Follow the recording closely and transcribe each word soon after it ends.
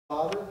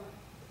Father,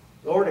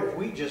 Lord, if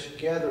we just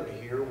gathered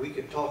here, we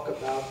could talk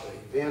about the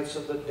events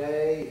of the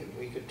day, and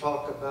we could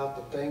talk about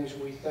the things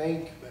we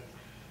think, but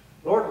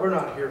Lord, we're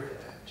not here for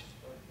that.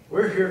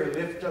 We're here to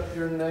lift up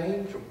your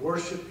name, to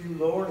worship you,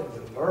 Lord, and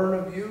to learn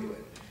of you. And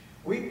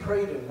we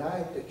pray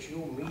tonight that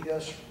you'll meet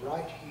us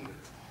right here.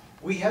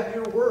 We have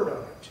your word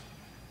on it.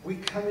 We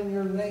come in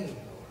your name,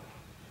 Lord.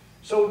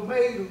 So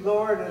may,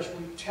 Lord, as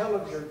we tell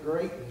of your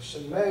greatness,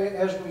 and may,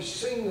 as we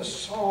sing the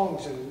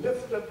songs and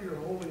lift up your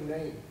holy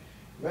name,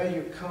 may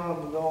you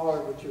come,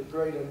 Lord, with your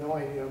great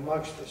anointing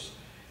amongst us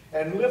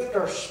and lift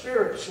our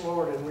spirits,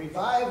 Lord, and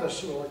revive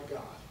us, Lord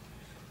God,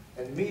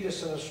 and meet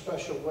us in a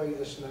special way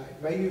this night.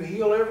 May you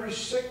heal every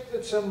sick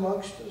that's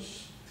amongst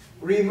us.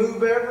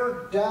 Remove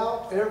every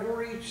doubt,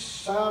 every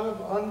sign of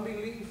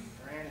unbelief.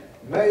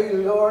 May,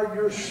 Lord,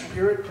 your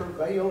spirit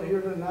prevail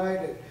here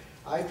tonight. And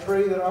I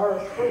pray that our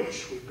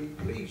approach would be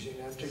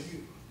pleasing unto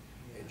you.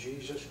 In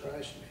Jesus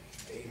Christ's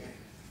name, amen.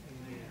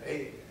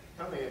 Amen.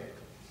 Come in.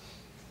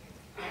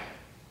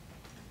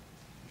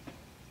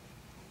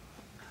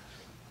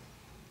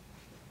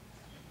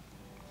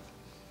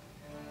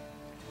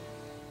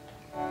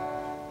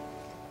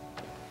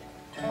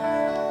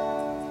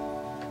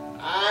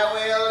 I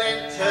will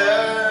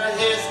enter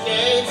his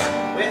gates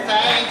with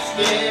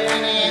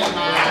thanksgiving in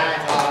my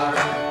heart.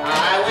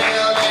 I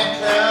will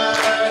enter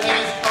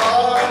his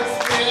courts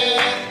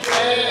with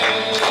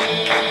praise.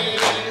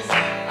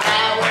 I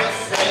will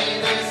say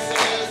this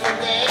is the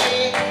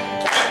day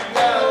that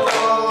the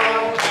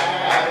Lord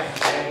has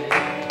made.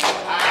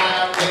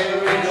 I will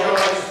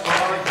rejoice,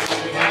 for he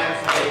has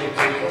made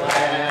me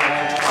glad.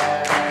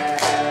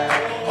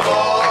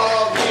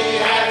 Oh, he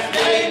has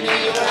made me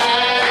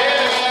glad.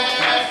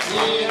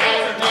 He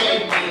has made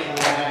me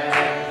glad.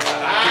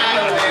 I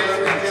will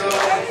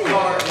rejoice,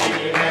 for he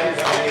has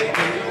made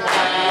me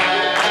glad.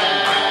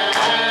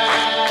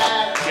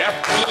 He has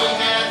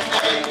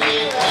made me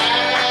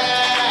glad.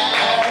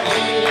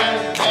 He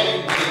has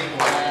made me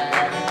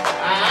glad.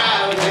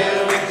 I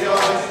will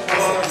rejoice,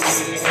 for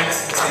he has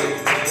made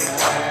me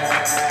glad.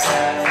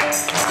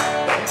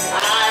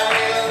 I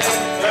will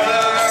enter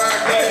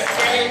his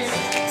gates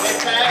with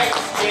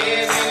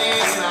thanksgiving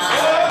in my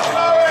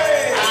heart.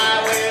 I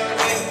will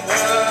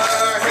enter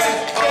his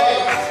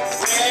courts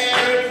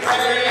with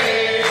praise.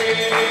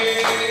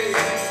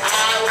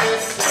 I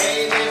will say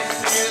this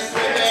is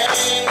the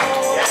day that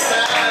the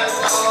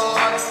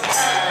Lord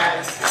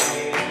has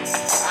made.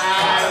 I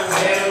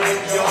will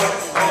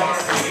rejoice, for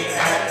he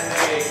has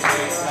made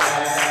me glad.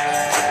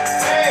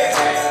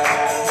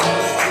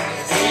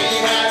 He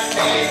has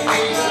made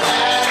me glad. He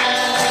has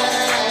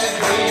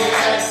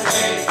made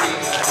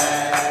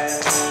me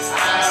glad.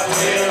 I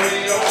will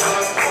rejoice,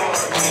 for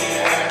he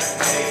has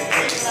made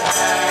me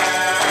glad.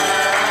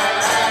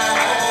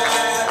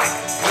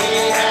 He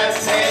has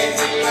made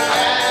me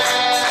glad.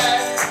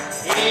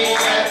 He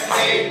has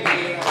made me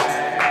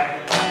glad.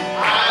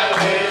 I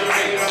will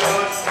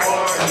rejoice,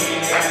 for he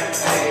has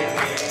made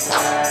me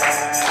glad.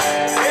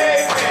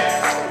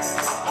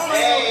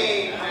 Amen.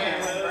 Amen.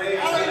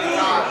 Praise be to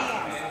God.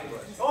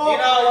 You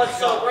know what's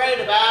so great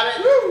about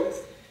it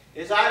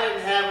is I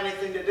didn't have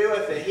anything to do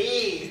with it.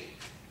 He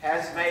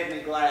has made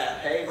me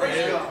glad.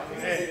 Amen.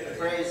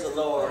 Praise the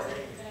Lord.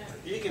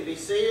 You can be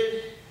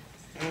seated.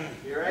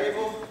 If you're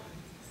able.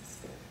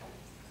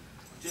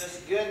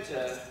 Just good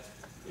to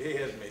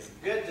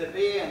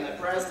be in the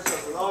presence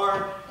of the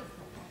Lord.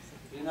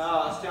 You know,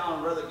 I was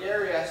telling Brother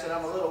Gary, I said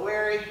I'm a little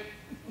weary,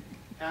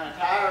 kind of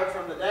tired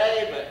from the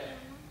day, but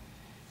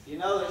you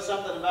know there's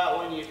something about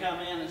when you come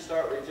in and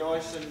start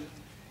rejoicing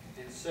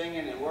and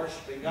singing and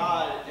worshiping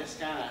God, it just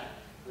kind of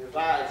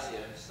revives you.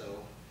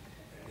 So,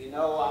 you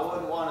know, I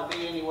wouldn't want to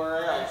be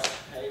anywhere else.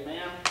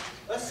 Amen.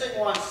 Let's sing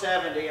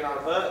 170 in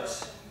our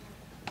books.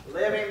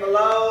 Living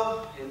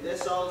below in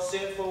this old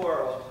sinful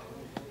world.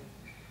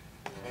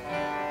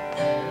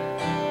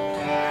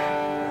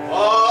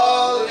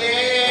 Oh,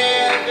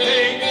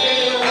 living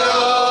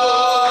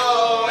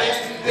below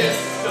in this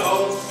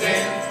old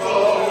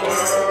sinful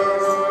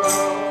world.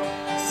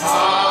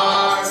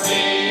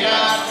 Hardly a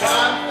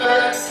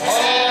comfort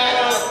and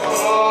a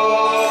foe.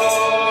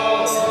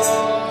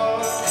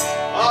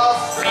 Oh,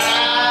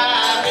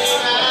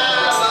 striving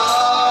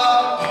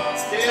along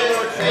to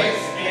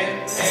taste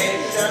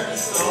impatient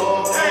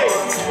soul.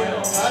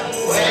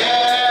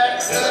 Where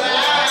could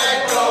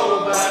I go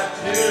but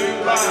to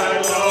my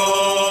Lord?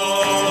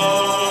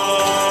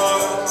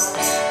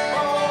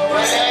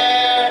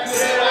 Where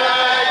could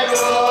I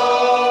go?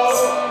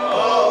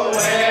 Oh,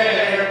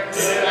 where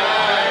could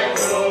I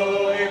go?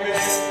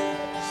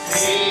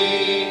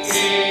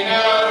 Seeking a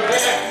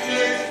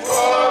refuge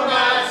for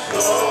my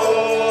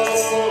soul,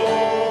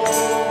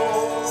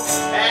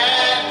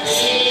 and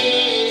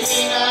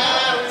needing a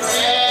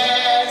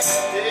friend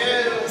to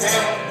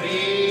help me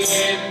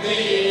in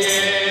the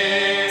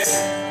end.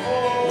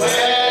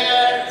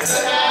 Where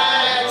could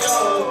I go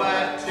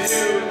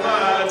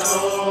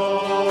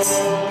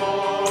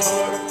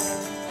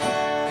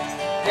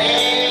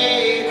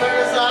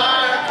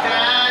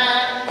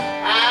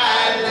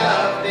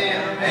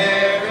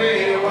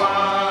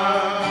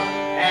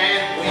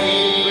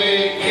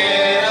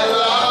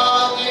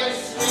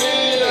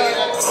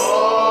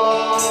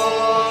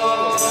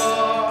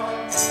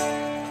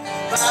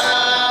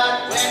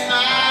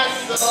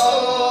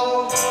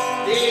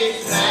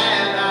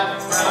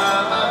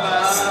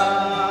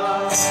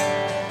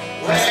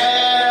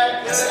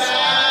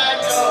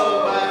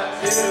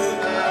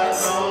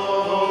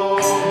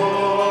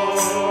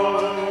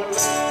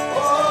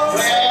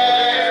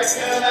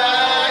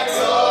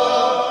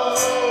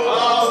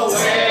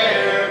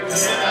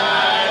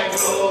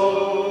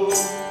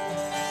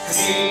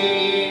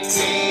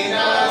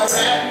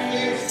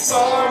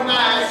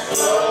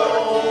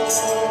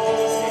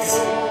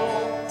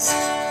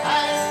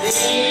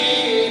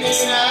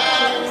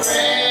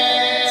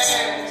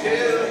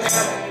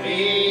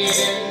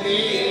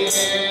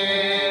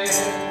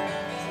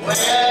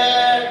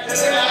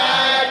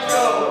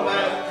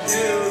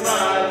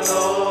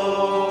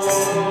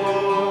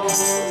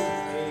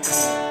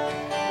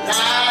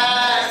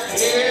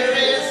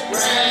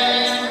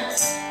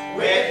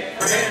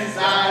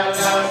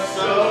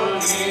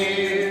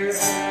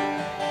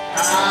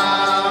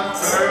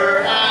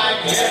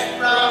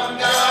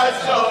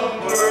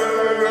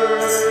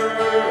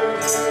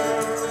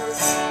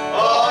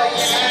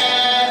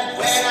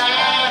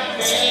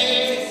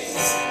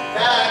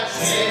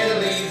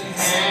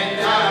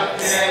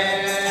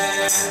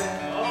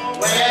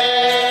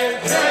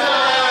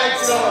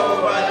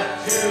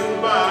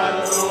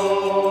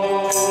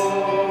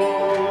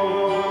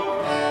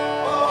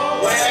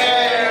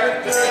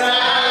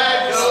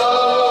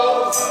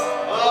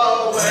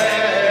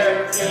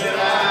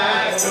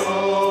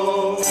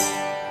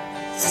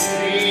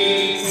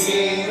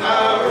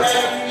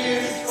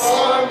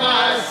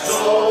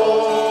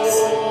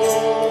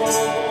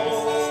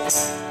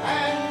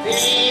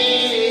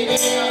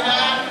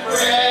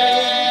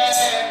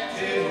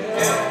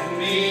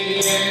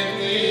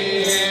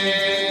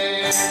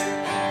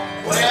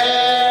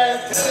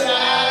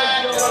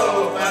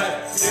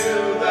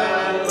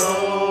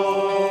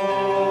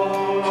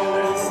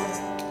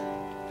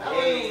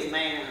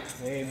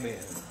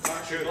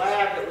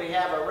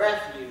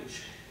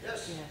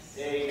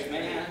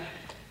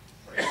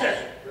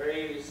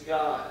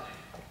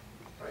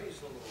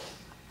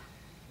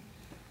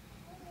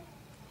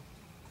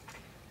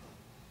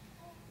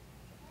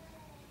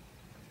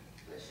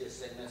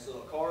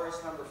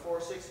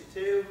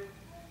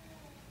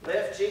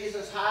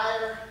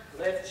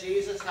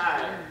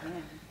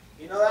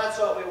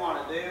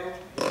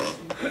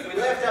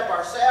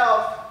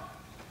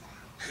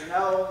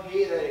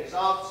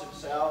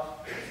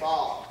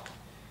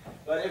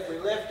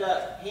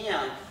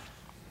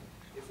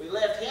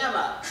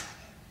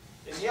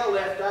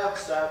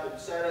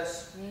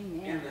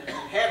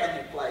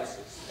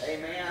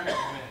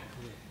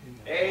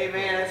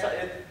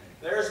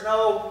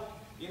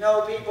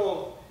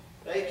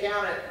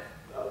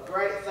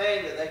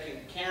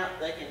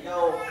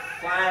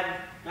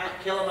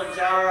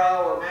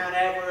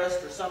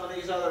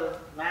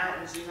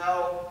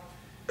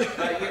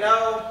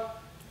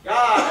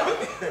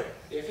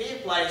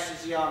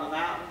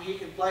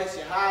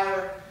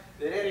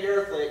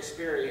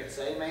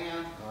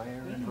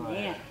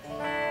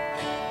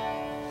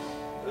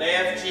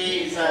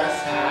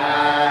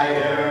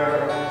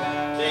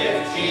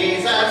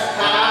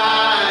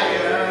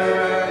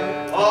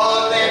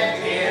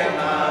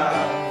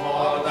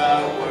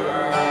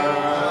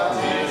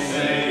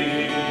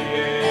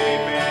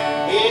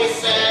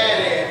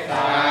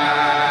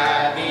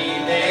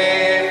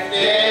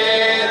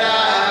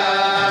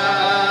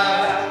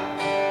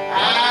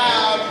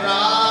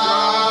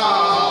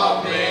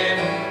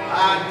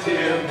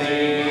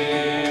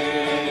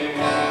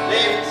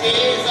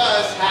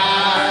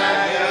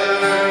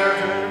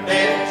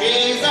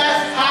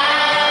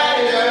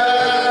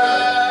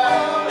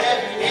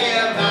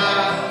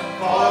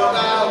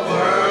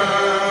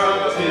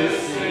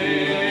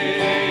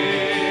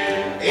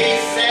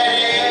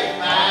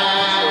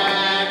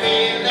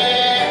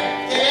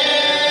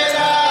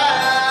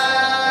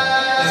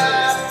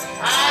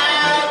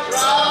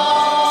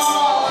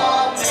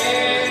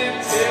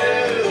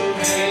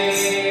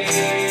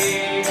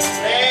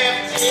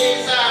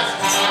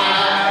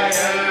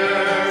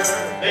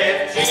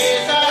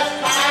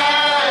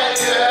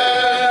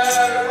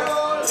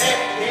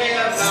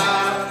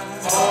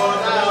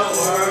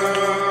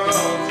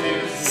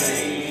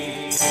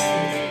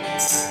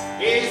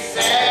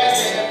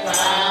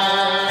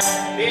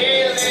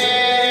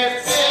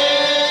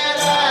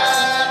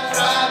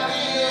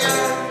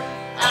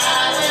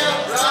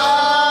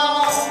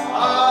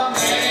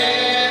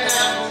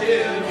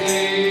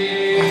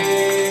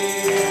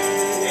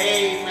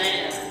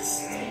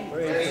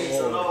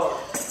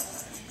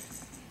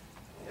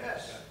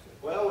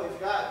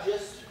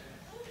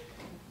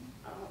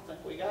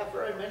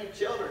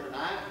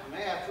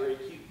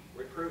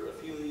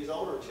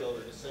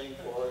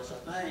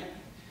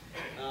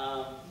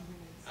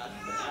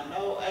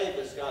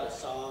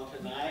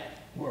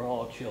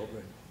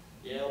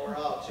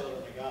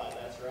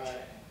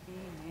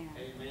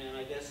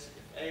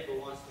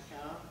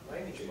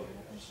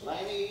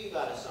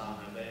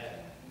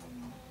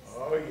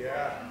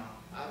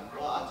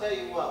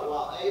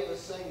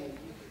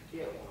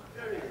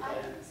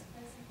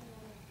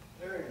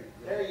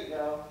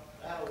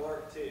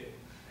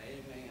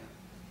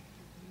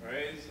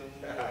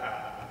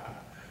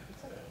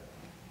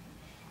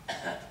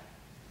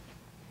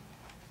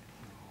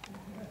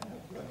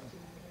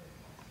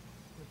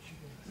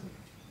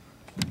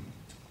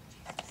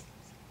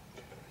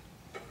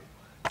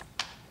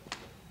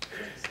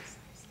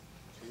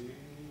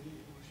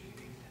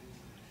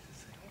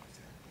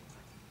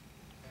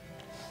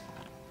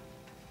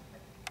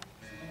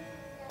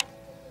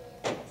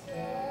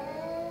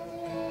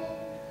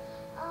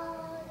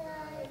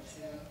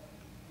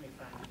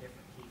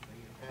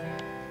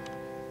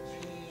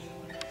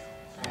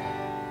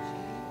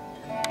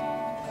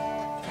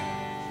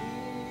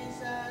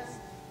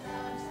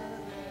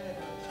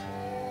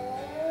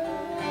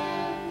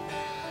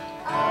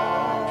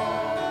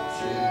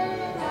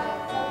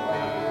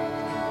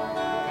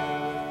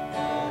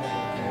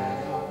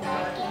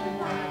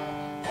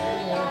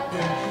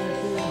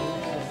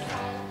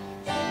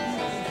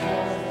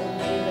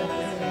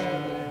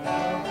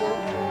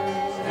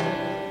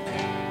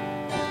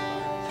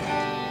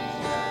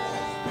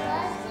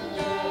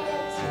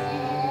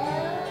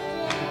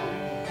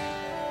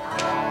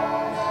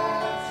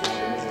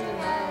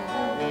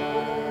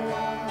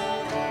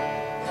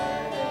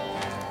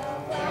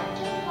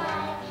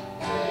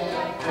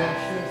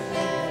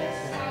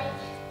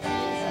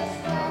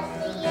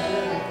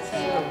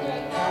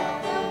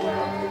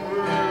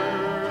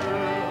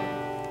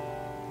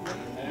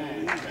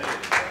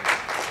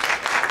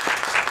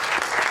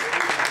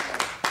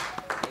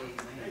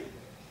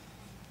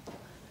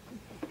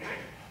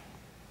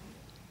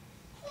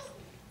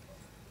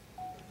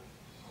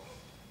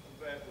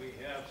we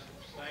have some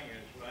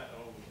singers right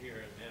over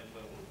here and then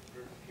little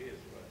group of kids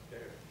right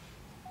there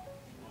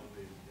one of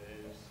these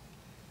days.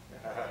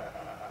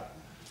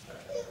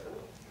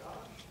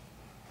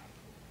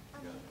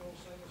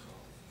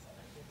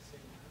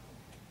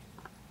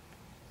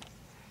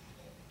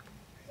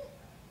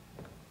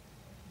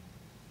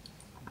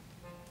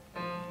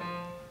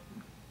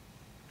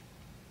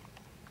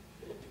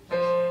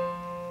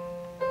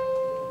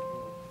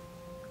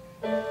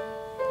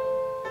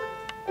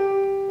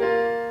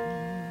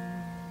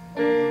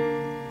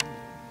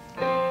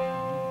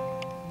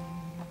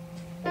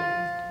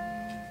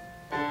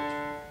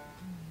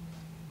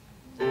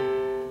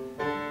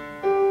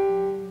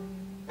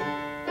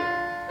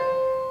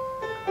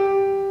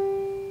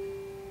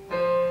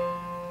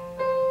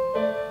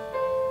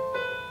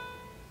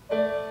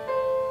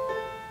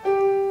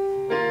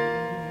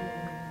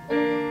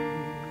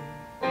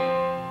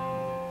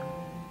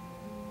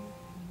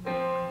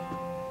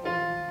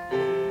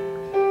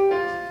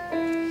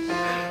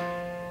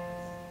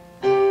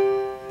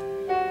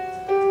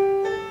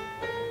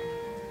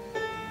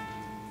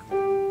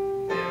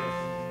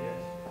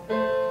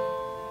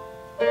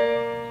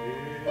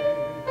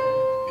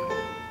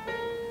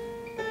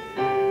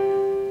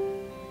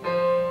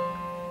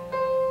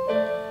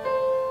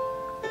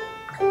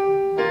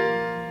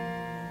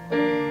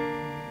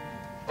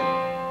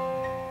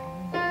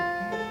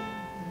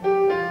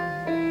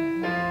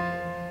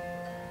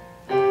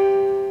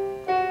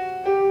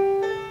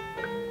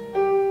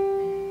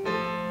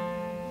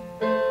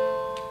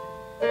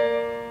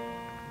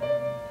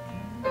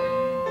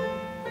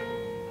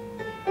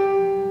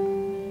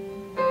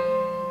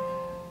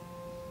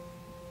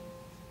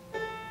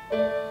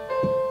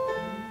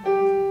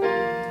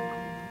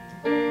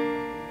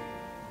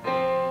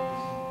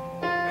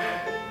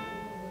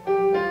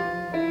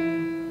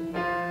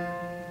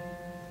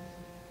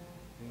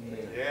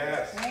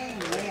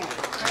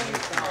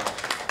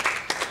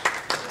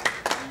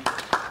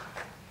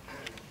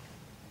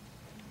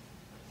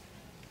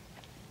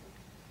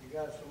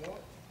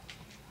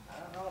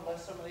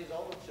 Some of these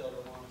older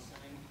children want to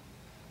sing.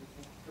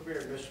 Come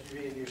here, Mr. B,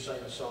 and you sing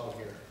a song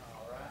here.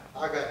 All right.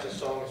 I got this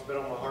song, it's been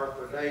on my heart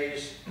for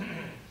days,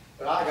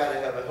 but I got to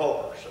have a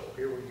helper, so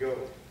here we go.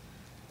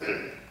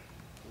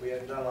 We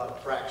haven't done a lot of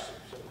practicing,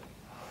 so.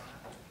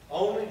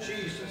 Only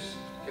Jesus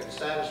can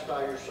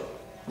satisfy your soul.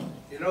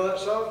 You know that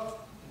song?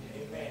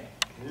 Amen.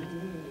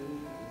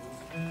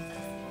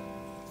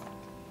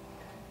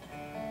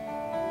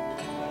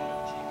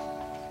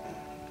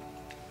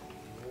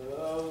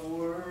 The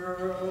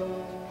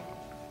world.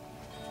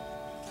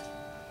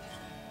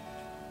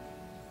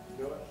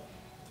 You know it?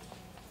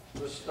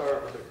 Let's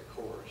start with the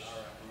chorus.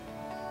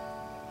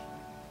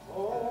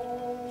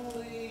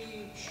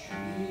 Only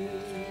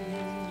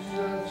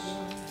Jesus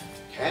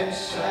can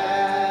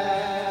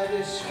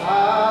satisfy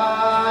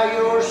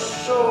your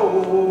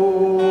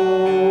soul,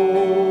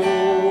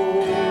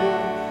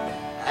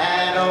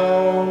 and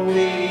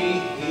only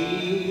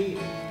He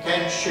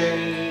can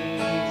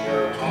change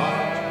your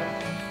heart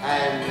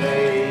and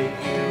make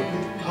you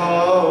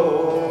whole.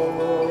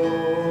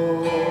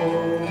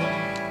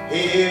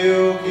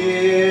 He'll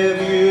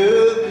give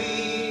you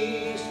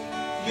peace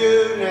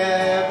you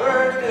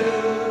never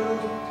knew,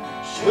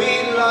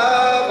 sweet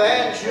love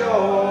and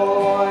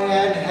joy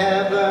and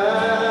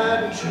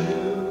heaven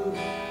too.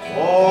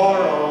 For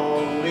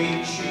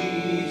only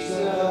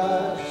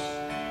Jesus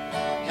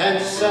can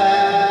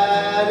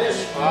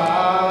satisfy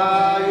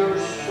your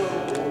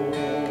soul.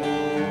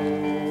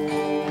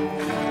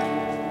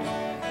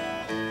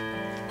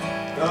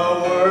 The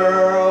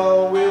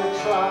world will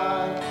try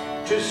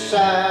to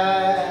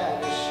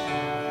satisfy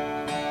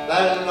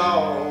that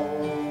longing.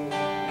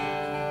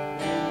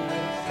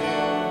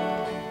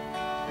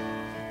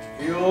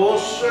 You'll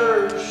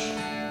search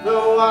the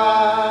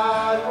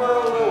wide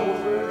world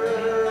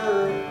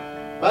over,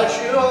 but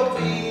you'll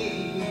be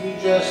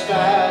just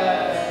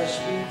as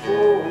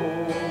before.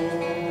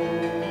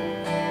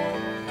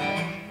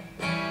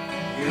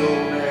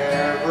 You'll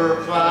never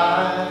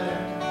find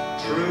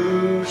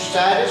true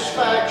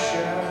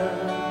satisfaction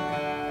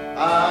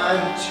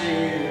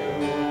until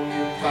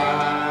you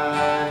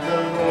find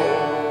the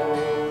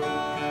Lord.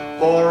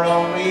 For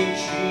only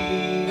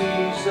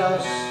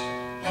Jesus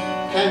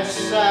can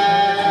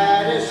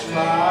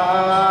satisfy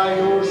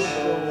your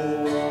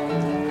soul.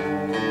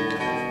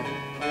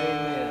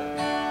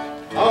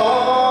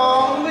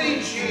 Only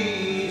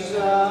Jesus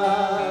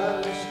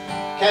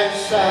can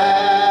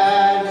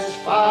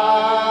satisfy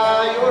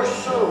your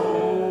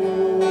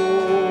soul,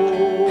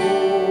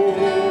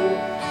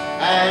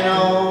 and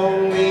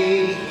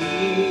only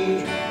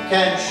He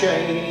can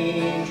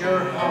change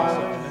your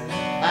heart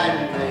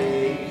and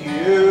make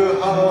you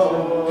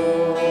whole.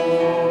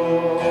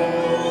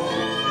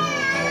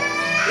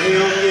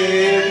 He'll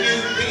give you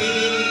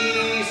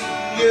peace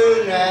you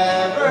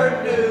never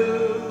knew,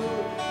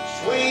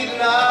 sweet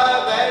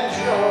love and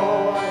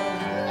joy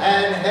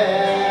and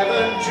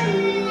heaven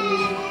too.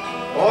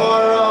 For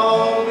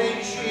only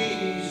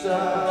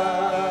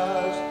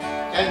Jesus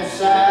can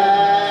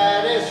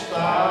satisfy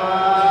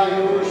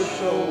your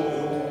soul.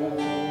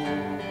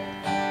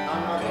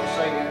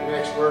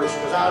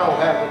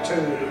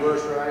 singing the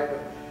verse right,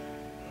 but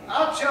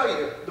I'll tell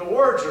you, the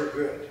words are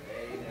good.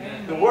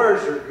 Amen. The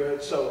words are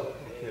good. So,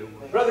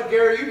 Brother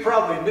Gary, you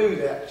probably knew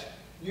that.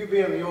 You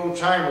being the old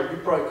timer, you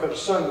probably could have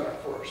sung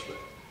that for us.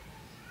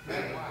 But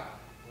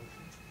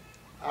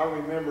I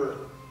remember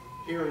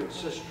hearing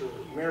Sister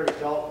Mary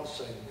Dalton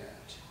sing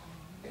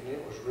that, and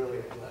it was really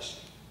a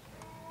blessing.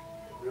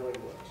 It really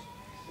was.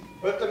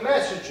 But the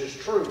message is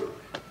true.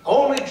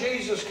 Only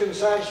Jesus can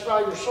satisfy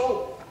your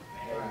soul.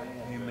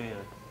 Amen.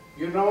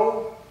 You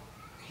know,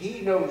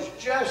 He knows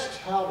just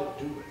how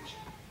to do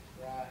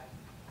it. Right.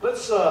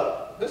 Let's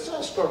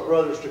ask our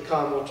brothers to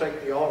come. We'll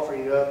take the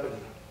offering up and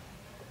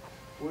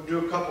we'll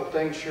do a couple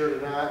things here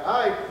tonight.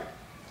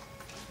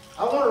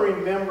 I want to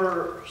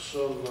remember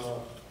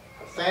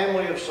a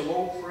family of some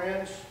old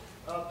friends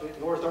up in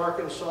North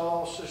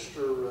Arkansas.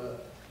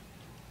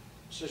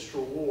 Sister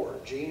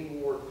Ward,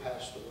 Jean Ward,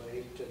 passed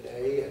away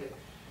today. And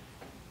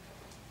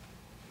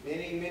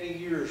many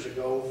years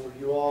ago, for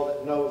you all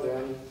that know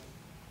them,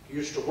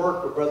 used to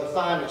work with Brother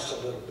Finus a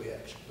little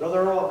bit.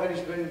 Brother Earl, I bet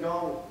he's been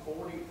gone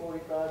 40,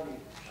 45 years.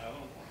 I don't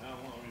know how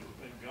long he's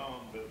been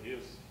gone, but he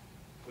was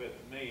with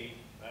me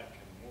back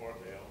in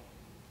Wardell.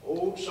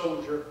 Old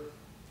soldier.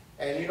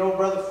 And you know,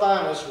 Brother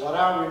Finus, what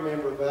I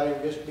remember about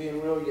him, just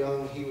being real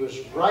young, he was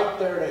right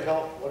there to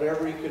help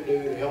whatever he could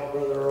do to help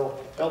Brother Earl,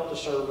 help the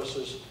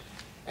services.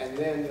 And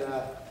then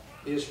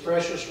his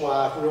precious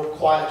wife, real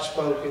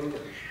quiet-spoken.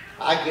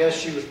 I guess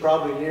she was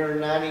probably near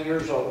 90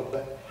 years old,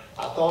 but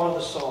I thought of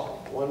the song,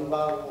 one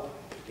by one,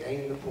 they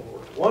gained the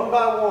port. One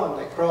by one,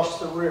 they crossed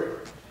the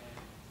river.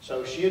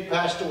 So she had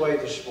passed away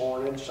this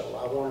morning, so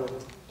I wanted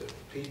the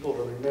people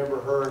to remember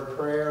her in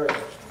prayer,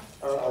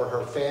 or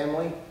her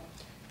family.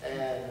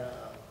 And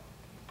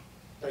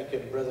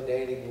thinking of Brother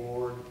Danny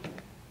Ward,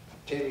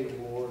 Timmy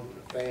Ward, and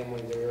the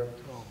family there.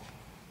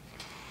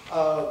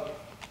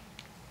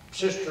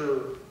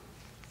 Sister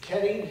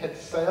Ketting had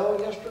fell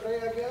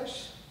yesterday, I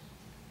guess.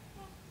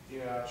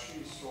 Yeah,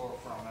 she's sore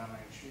from it. I mean,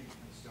 she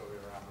can still be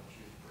around, but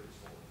she's pretty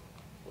sore.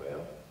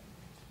 Well,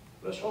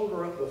 let's hold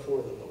her up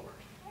before the Lord.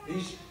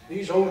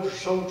 These older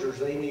soldiers,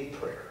 they need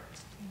prayer.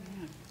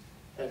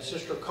 And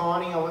Sister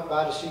Connie, I went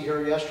by to see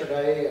her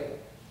yesterday, and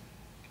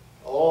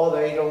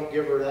they don't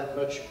give her that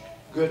much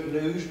good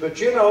news. But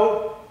you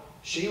know,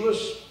 she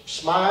was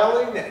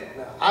smiling,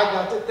 and I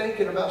got to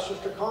thinking about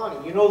Sister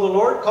Connie. You know, the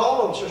Lord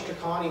called on Sister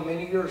Connie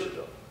many years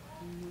ago.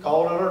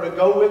 Called on her to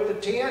go with the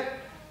tent,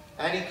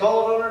 and He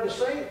called on her to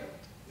sing.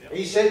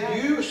 He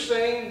said, you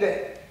sing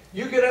that,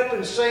 you get up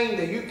and sing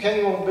that you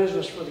came on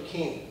business for the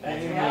King.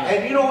 Amen.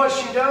 And you know what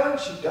she done?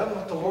 She done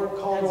what the Lord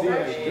called on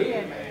her to do.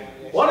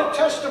 What a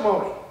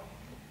testimony.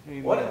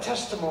 Amen. What a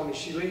testimony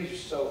she leaves.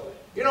 So,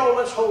 you know,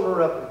 let's hold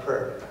her up in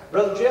prayer tonight.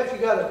 Brother Jeff, you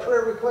got a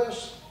prayer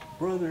request?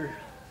 Brother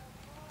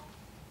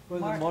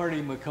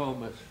Marty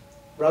McComas.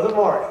 Brother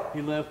Marty.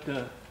 He left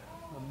a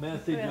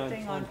message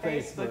on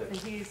Facebook.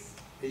 That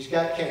He's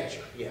got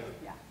cancer. Yeah.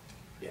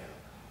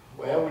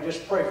 Well, we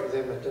just pray for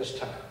them at this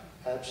time.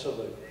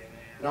 Absolutely.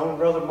 Known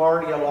Brother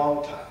Marty a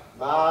long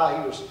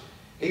time.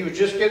 He was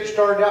just getting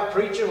started out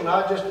preaching when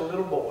I was just a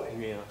little boy.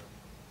 Yeah.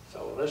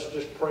 So let's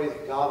just pray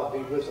that God will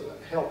be with them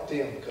and help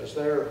them, because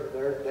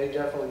they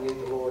definitely need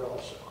the Lord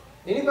also.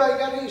 Anybody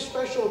got any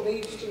special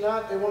needs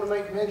tonight they want to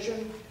make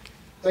mention?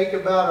 Think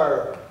about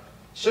our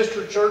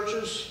sister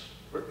churches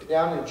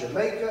down in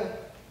Jamaica,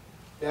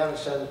 down in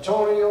San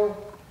Antonio,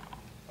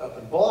 up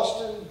in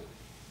Boston,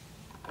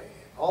 and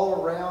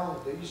all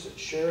around, these that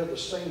share the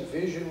same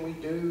vision we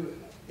do,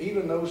 and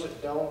even those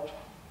that don't.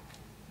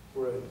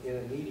 We're in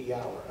a needy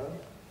hour,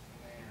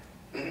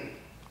 huh?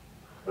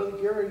 Brother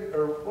Gary,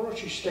 or why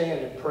don't you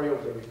stand and pray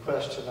over the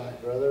request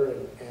tonight, brother,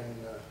 and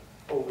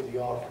over the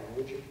offering,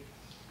 would you?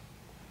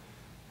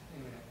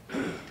 Amen.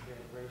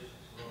 Very gracious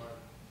Lord,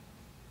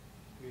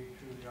 we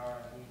truly are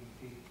a needy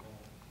people,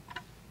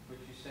 but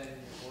you said in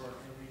your word,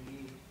 every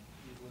need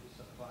you would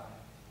supply.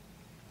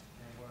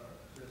 And we're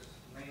just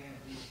laying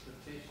these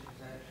petitions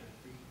at your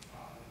feet,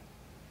 Father,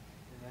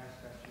 and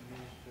ask that you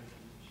minister to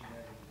each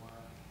and every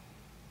one.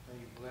 May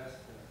you bless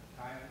the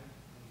tithing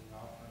and the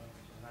offering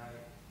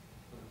tonight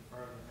for the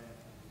furtherment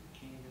of the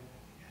kingdom.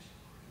 Yes.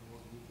 And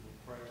we'll give you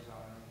praise,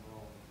 honor, and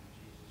glory in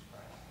Jesus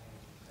Christ's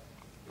name.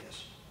 Yes.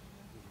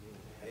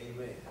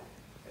 Amen.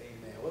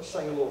 Amen. Let's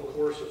sing a little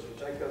chorus as we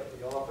take up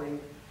the offering.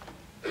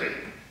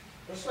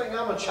 Let's sing,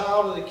 I'm a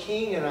child of the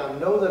King, and I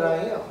know that I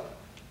am.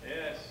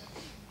 Yes.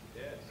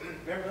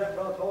 Remember that,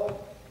 Brother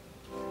Paul?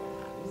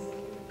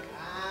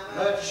 I'm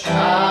a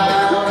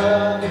child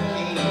of the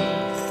King.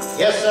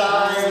 Yes, I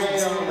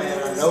am,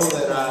 and I know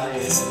that I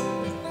am.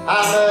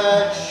 I'm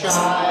a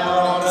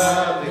child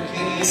of the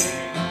King.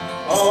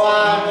 Oh,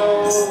 I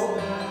know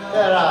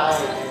that I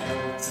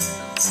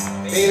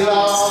am.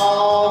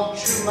 Belong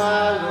to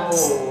my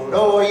Lord.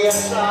 Oh,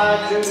 yes,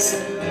 I do.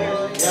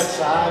 Yes,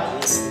 I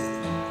do.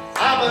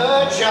 I'm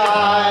a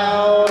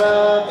child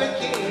of the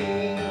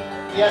King.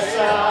 Yes,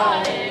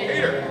 I am.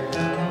 Peter.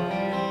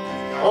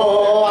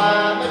 Oh,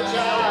 I'm a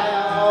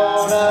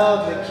child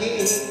of the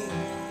King.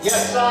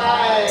 Yes,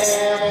 I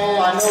am. Oh,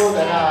 I know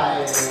that I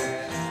am.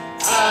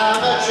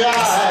 I'm a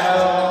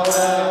child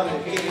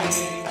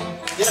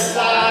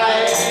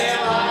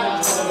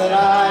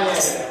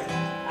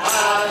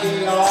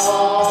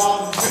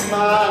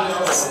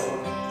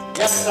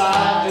Yes,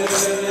 I do.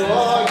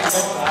 Oh,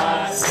 yes, I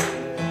do.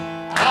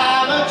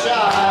 I'm a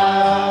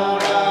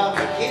child of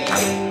the King.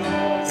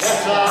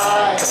 Yes,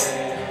 I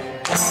am.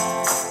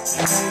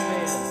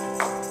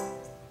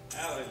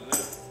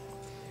 Hallelujah.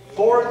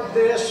 For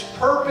this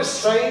purpose,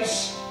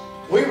 saints,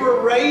 we were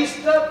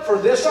raised up for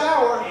this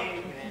hour,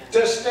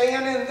 to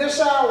stand in this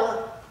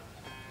hour.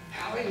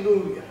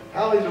 Hallelujah.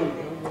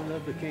 Hallelujah.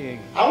 Of the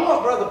King. I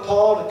want Brother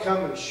Paul to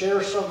come and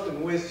share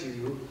something with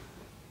you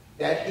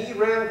that he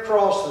ran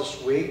across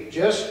this week,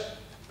 just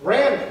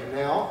random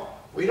now.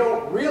 We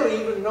don't really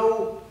even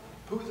know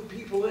who the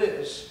people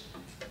is,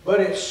 but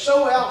it's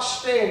so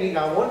outstanding.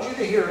 I want you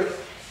to hear it.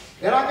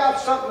 Then I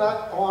got something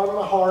on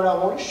my heart I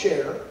want to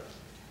share,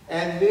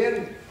 and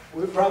then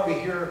we'll probably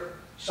hear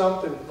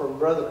something from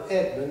Brother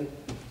Edmund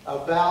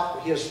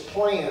about his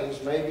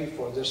plans maybe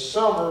for this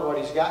summer, what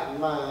he's got in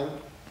mind.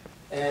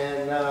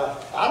 And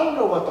I don't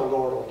know what the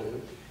Lord will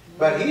do,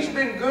 but he's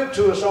been good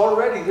to us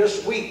already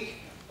this week.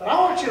 But I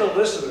want you to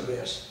listen to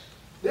this.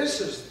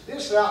 This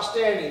is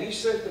outstanding. He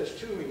sent this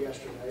to me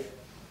yesterday.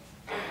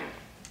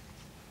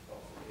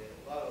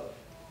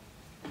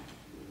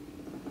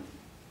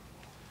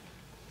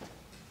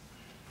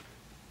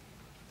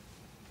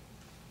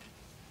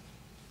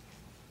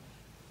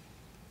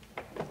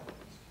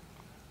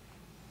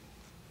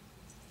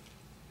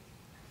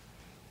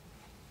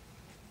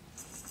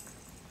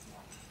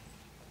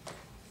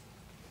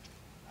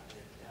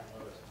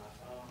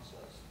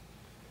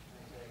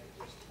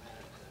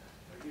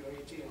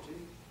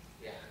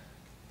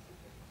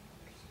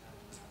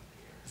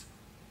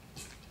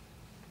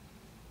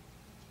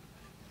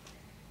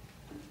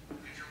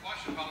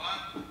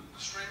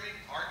 Streaming,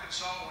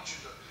 Arkansas, I want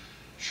you to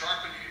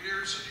sharpen your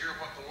ears and hear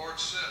what the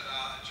Lord said.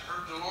 I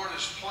heard the Lord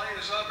as plain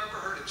as I've ever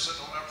heard him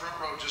sitting on that front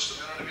row just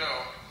a minute ago.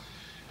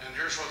 And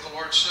here's what the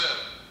Lord said.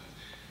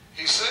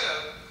 He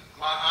said,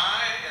 my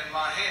eye and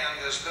my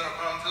hand has been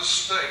upon this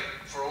state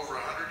for over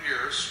 100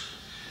 years.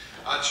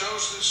 I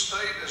chose this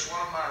state as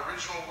one of my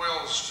original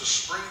wells to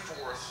spring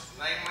forth,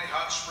 namely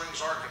Hot Springs,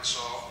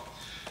 Arkansas,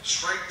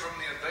 straight from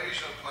the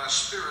invasion of my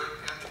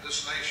spirit into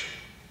this nation.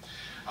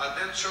 I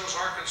then chose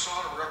Arkansas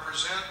to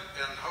represent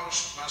and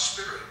host my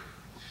spirit.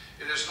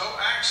 It is no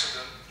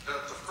accident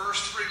that the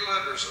first three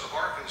letters of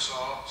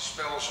Arkansas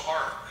spells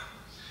Ark.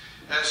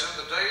 As in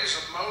the days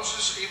of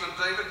Moses, even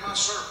David my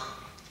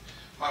servant,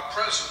 my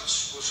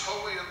presence was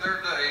holy in their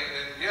day,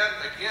 and yet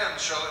again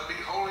shall it be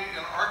holy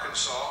in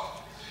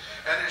Arkansas,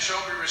 and it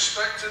shall be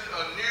respected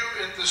anew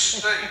in this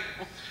state.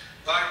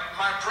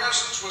 My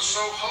presence was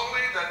so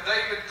holy that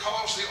David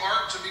caused the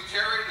ark to be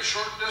carried a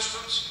short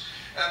distance,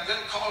 and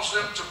then caused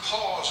them to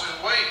pause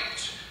and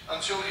wait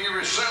until he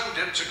resumed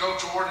it to go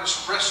toward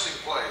its resting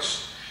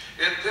place.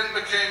 It then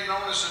became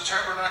known as the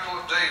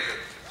Tabernacle of David.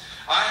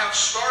 I have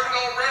started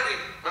already,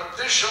 but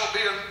this shall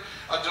be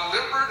a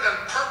deliberate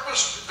and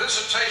purposed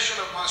visitation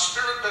of my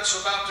spirit that's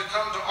about to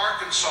come to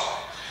Arkansas.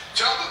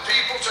 Tell the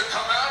people to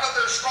come out of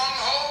their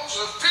strongholds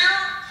of fear,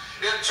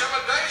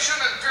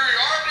 intimidation,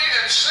 inferiority,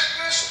 and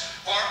sickness,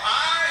 for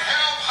I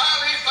have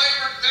highly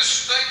favored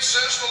this state,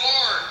 says the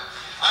Lord.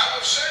 I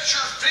will set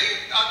your feet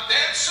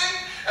dancing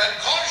and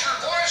cause your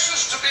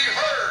voices to be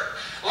heard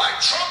like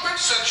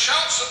trumpets and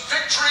shouts of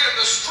victory in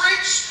the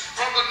streets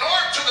from the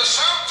north to the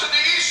south to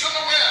the east and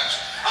the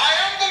west. I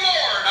am the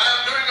Lord. I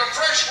am doing a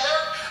fresh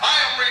work. I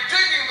am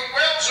redigging the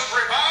wells of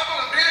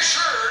revival, and be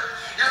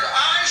assured your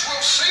eyes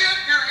will see it,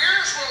 your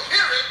ears will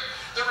hear it,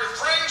 the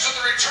refrains of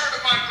the return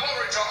of my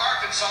glory to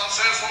Arkansas,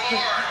 says the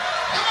Lord.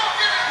 Come on,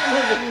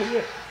 get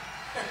it.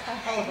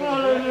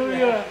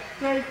 Hallelujah.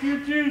 Thank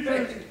you,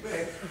 Jesus.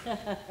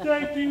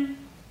 Thank you.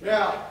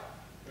 Now,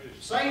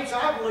 saints,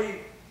 I believe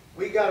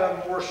we got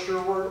a more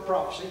sure word of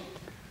prophecy.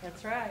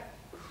 That's right.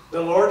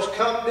 The Lord's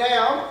come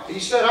down. He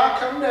said, I'll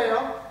come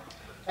down.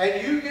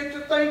 And you get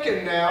to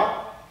thinking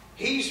now,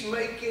 he's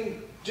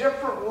making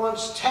different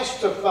ones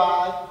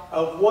testify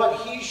of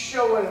what he's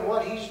showing and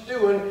what he's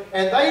doing.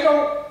 And they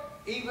don't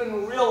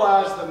even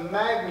realize the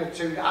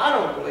magnitude, I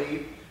don't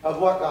believe, of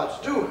what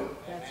God's doing.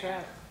 That's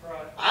right.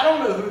 I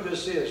don't know who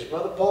this is.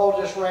 Brother Paul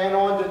just ran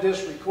on to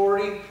this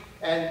recording,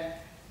 and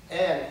I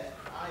don't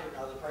even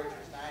know the preacher's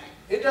name.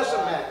 it doesn't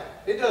matter.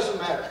 It doesn't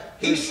matter.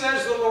 He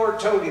says the Lord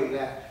told him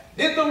that.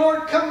 Did the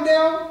Lord come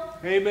down?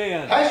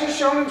 Amen. Has he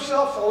shown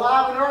himself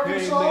alive in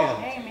Arkansas?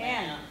 Amen.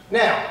 Amen.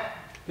 Now,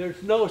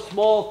 There's no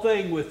small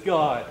thing with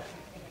God.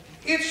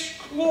 it's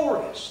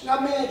glorious. Now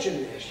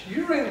imagine this.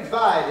 You're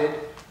invited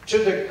to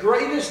the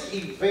greatest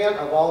event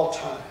of all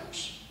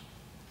times.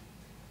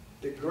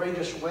 The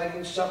greatest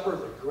wedding supper,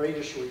 the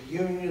greatest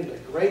reunion, the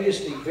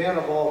greatest event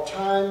of all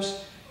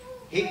times.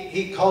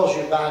 He calls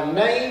you by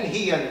name.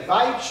 He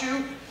invites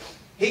you.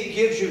 He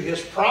gives you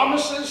his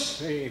promises.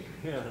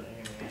 Amen.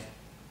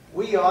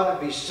 We ought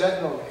to be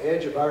sitting on the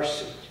edge of our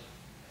seat.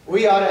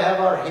 We ought to have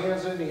our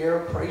hands in the air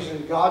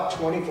praising God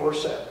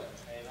 24/7.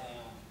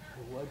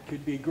 What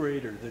could be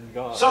greater than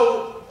God?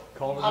 So,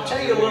 Calling I'll out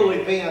tell you your a little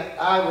name. event.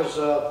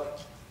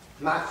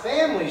 My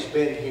family's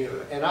been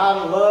here, and I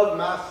love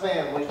my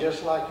family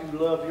just like you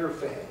love your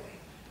family.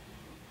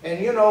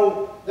 And you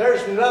know,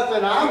 there's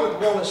nothing I would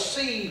want to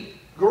see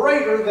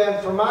greater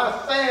than for my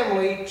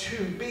family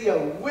to be a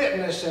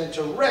witness and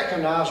to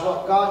recognize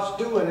what God's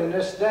doing in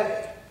this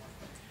day.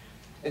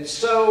 And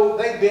so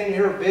they've been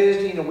here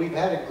visiting, and we've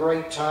had a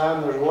great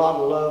time. There's a lot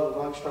of love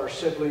amongst our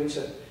siblings.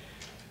 And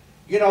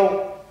you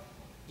know,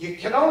 you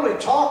can only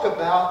talk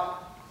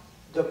about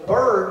the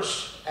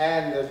birds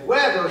and the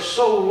weather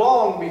so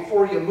long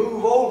before you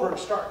move over and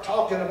start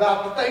talking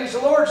about the things the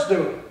Lord's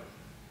doing.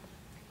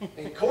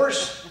 And of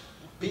course,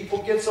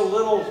 people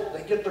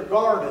they get their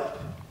guard up.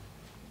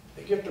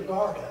 They get their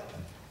guard up.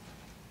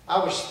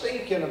 I was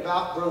thinking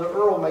about, Brother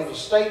Earl made a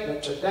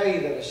statement today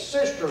that a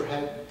sister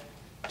had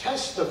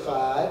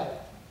testified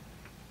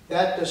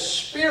that the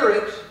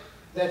spirit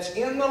that's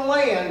in the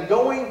land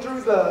going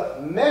through the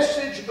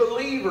message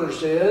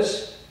believers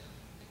is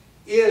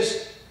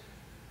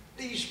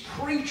these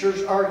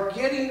preachers are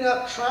getting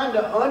up trying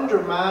to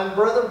undermine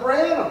Brother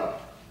Branham.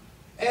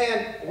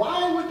 And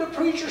why would the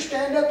preacher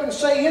stand up and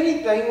say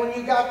anything when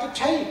you got the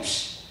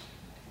tapes?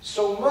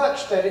 So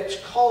much that it's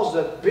caused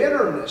a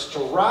bitterness to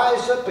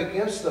rise up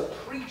against the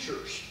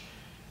preachers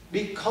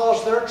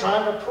because they're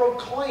trying to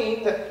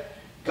proclaim that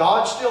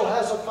God still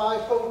has a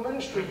fivefold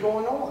ministry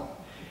going on.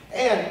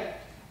 And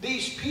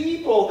these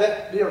people,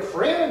 that they're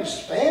friends,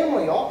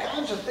 family, all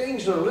kinds of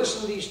things, they're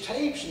listening to these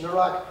tapes and they're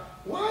like,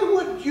 why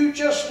would you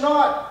just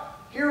not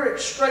hear it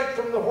straight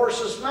from the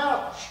horse's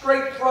mouth,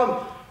 straight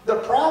from the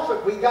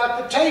prophet? We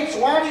got the tapes.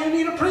 Why do you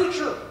need a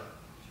preacher?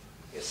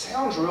 It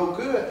sounds real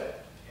good.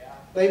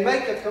 They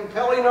make a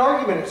compelling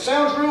argument. It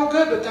sounds real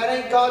good, but that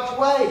ain't God's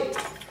way.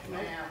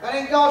 That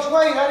ain't God's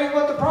way. That ain't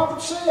what the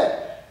prophet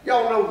said.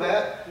 Y'all know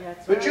that.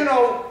 But you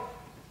know,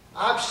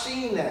 I've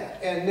seen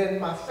that. And then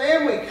my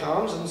family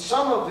comes, and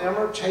some of them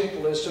are tape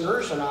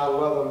listeners, and I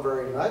love them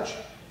very much.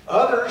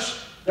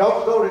 Others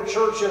don't go to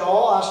church at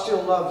all. I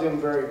still love them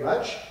very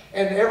much.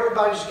 And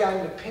everybody's got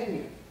an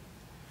opinion.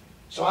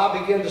 So I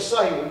begin to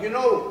say, well, you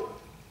know,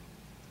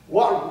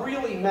 what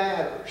really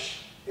matters,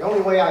 the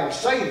only way I can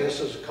say this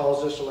is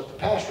because this is what the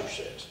pastor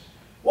says.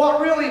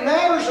 What really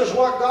matters is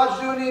what God's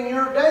doing in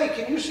your day.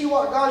 Can you see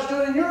what God's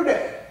doing in your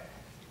day?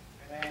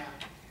 Amen.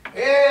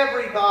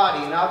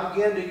 Everybody, and I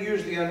begin to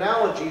use the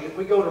analogy that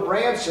we go to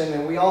Branson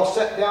and we all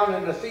sit down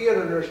in the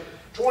theater and there's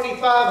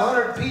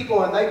 2,500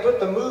 people and they put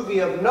the movie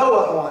of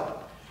Noah on.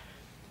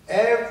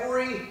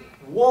 Every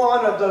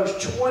one of those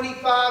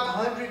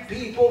 2,500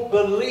 people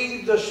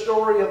believed the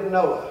story of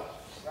Noah.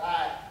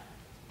 Right.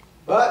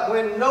 But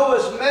when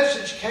Noah's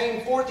message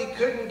came forth, he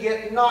couldn't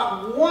get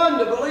not one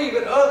to believe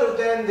it other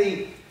than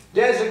the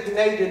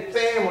designated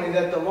family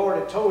that the Lord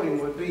had told him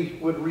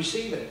would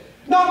receive it.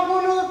 Not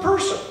one other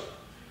person.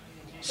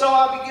 So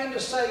I begin to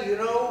say, you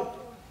know,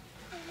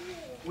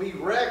 we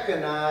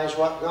recognize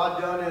what God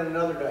done in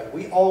another day.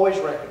 We always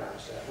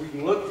recognize that. We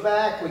can look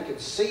back, we can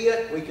see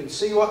it, we can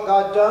see what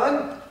God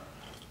done.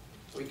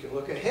 We can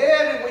look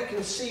ahead and we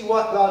can see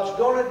what God's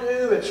going to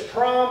do. It's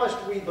promised.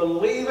 We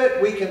believe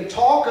it. We can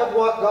talk of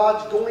what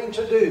God's going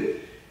to do.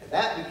 And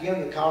that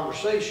began the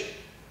conversation.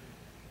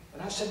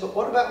 And I said, but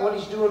what about what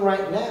He's doing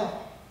right now?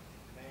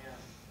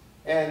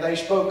 And they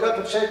spoke up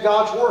and said,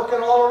 God's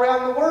working all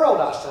around the world.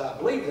 I said, I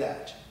believe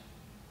that.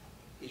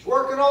 He's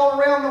working all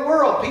around the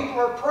world. People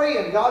are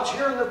praying. God's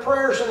hearing the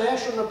prayers and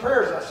answering the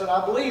prayers. I said,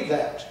 I believe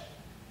that.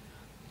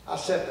 I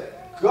said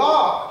that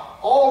God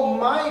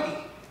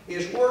Almighty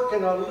is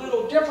working a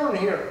little different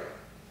here.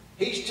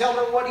 He's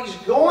telling what He's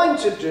going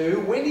to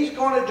do, when He's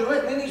going to do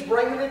it, and then He's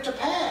bringing it to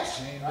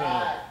pass.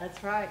 Right.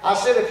 That's right. I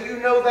said, if you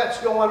know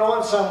that's going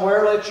on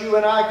somewhere, let you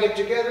and I get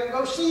together and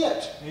go see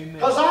it.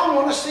 Because I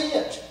want to see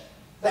it.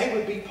 They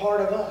would be part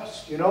of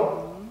us, you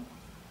know.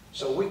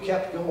 So we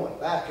kept going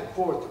back and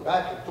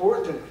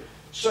forth and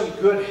some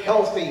good,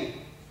 healthy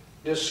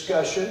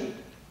discussion.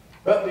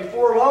 But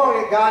before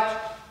long, it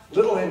got a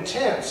little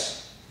intense.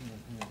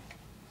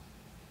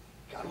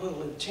 A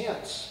little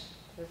intense.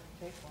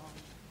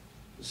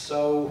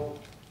 So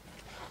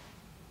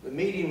the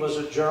meeting was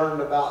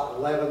adjourned about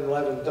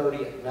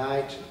 11:30 at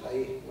night. And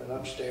they went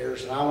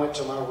upstairs and I went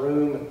to my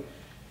room, and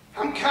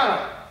I'm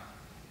kind of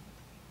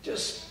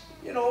just,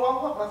 you know,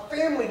 I want my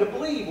family to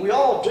believe. We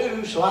all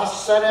do. So I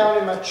sat down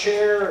in my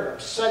chair and I'm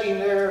sitting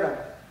there and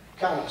I'm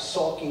kind of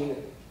sulking,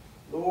 and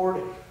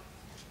Lord,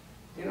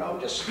 you know,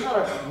 just kind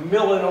of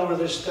milling over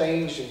these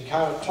things and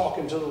kind of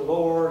talking to the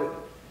Lord and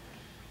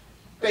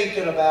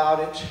thinking about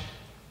it.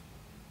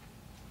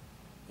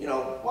 You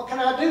know, what can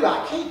I do?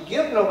 I can't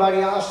give nobody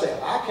myself.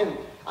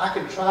 I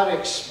can try to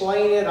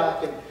explain it.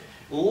 I can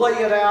lay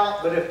it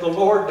out. But if the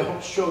Lord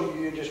don't show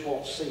you, you just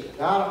won't see it.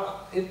 Now,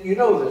 you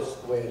know that's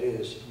the way it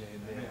is.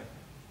 Amen.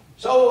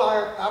 So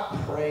I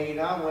prayed.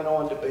 I went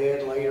on to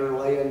bed later,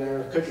 laying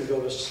there. Couldn't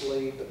go to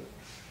sleep. And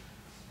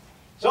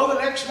so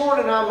the next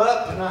morning I'm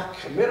up and I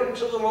commit them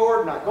to the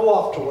Lord and I go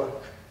off to work.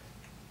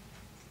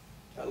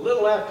 A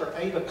little after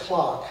 8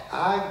 o'clock,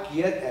 I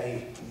get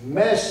a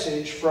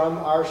message from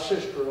our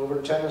sister over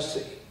in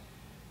Tennessee.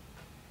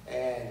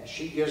 And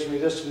she gives me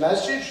this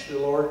message. The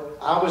Lord,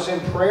 I was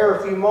in prayer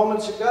a few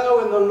moments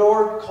ago and the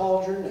Lord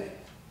called your name.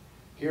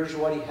 Here's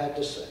what He had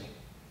to say.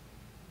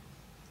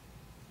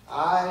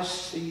 I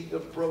see the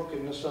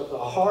brokenness of the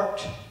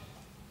heart.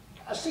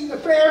 I see the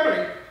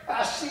family.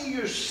 I see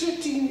you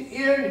sitting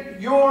in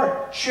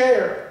your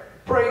chair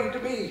praying to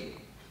me.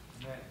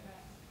 Amen.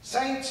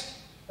 Saints,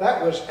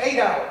 that was 8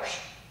 hours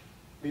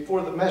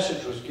before the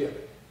message was given.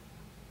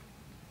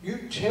 You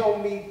tell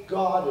me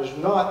God is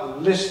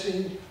not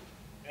listening.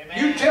 Amen.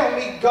 You tell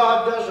me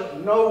God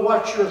doesn't know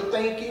what you're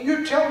thinking.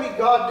 You tell me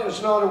God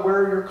is not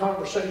aware of your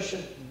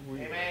conversation.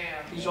 Amen.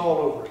 He's all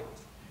over it.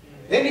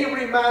 Then he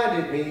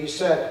reminded me, he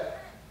said,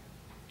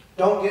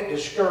 don't get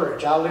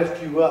discouraged. I'll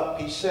lift you up.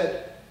 He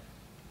said,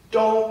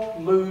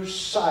 don't lose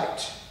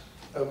sight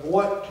of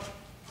what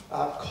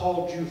I've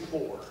called you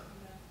for.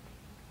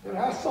 And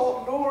I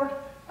thought, Lord,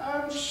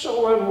 I'm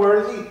so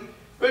unworthy.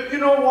 But you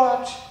know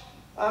what?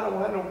 I don't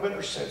have no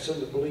better sense than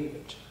to believe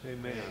it.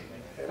 Amen.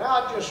 And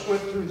I just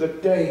went through the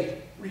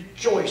day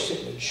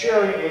rejoicing and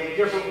sharing it with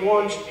different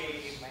ones.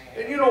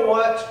 And you know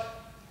what?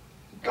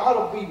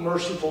 God will be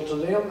merciful to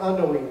them. I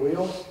know He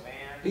will.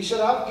 He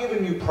said, I've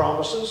given you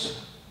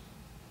promises.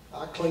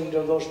 I cling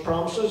to those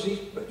promises.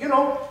 But you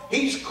know,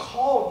 He's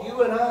called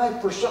you and I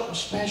for something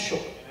special.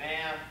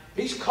 Amen.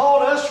 He's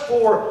called us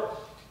for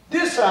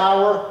this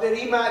hour that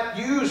He might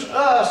use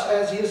us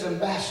as His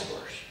ambassadors.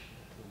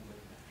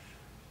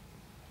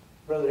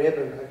 Brother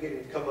Edmund, I get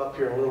him to come up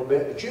here in a little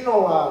bit, but you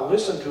know, I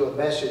listened to a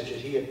message that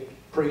he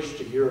had preached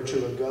a year or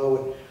two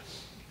ago, and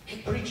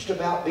he preached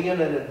about being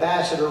an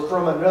ambassador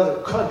from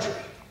another country.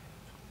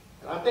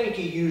 And I think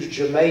he used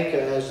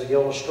Jamaica as the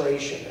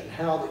illustration, and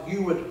how that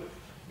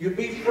you'd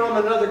be from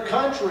another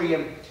country,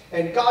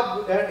 and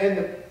God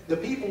and the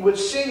people would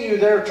send you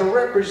there to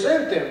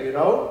represent them, you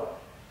know.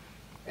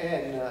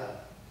 And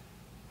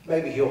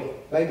maybe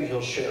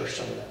he'll share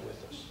some of that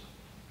with us.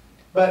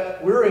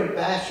 But we're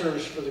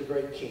ambassadors for the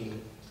great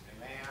King.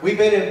 Amen. We've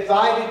been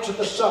invited to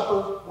the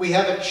supper. We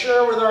have a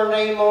chair with our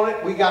name on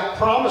it. We got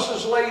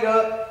promises laid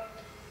up.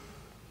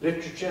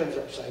 Lift your chins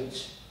up,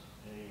 saints.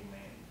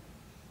 Amen.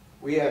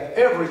 We have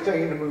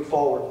everything to move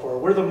forward for.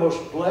 We're the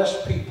most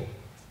blessed people.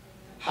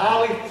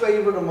 Highly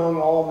favored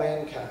among all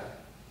mankind.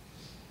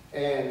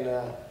 And,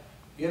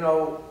 you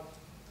know,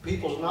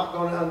 people's not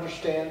going to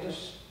understand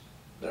us.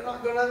 They're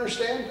not going to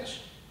understand us.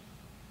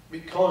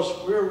 Because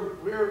we're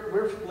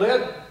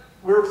led,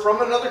 we're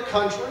from another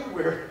country.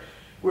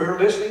 We're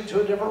listening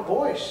to a different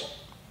voice.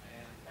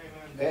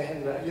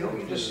 And, you know,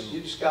 you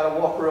just got to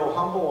walk real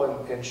humble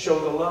and show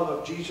the love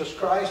of Jesus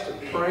Christ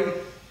and pray.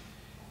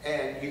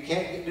 And you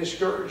can't get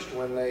discouraged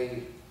when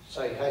they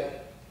say, hey,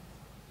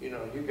 you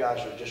know, you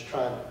guys are just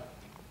trying to.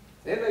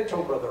 Then they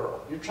told Brother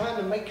Earl, you're trying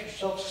to make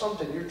yourself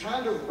something. You're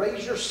trying to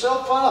raise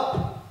yourself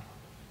up.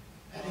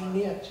 That ain't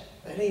it.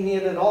 That ain't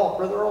it at all.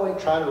 Brother Earl ain't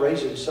trying to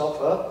raise himself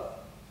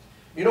up.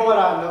 You know what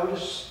I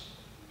notice?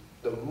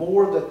 The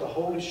more that the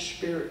Holy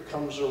Spirit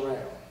comes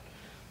around,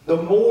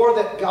 the more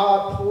that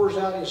God pours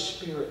out His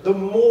Spirit, the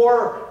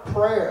more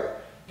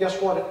prayer,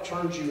 guess what? It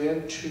turns you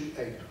into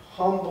a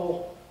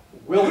humble,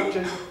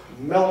 wilted,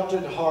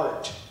 melted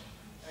heart.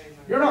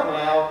 You're not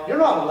loud. You're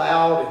not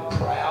loud and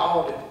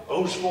proud and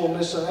boastful and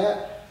this and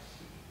that.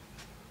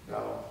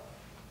 No.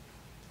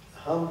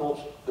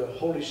 Humble, the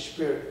Holy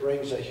Spirit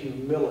brings a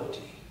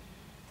humility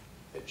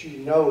that you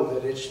know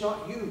that it's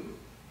not you.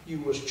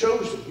 You was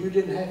chosen. You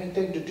didn't have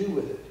anything to do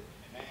with it.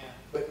 Amen.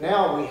 But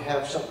now we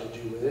have something to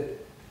do with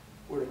it.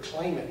 We're to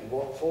claim it and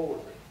walk forward.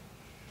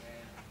 Amen.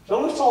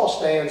 So let's all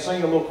stand,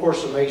 sing a little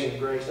chorus of Amazing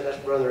Grace.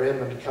 Ask Brother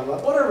Edmund to come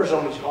up. Whatever's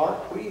on his heart.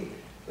 We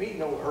ain't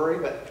no hurry,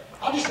 but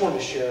I just wanted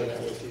to share that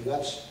with you.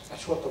 That's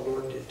what the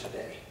Lord did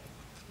today,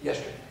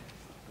 yesterday.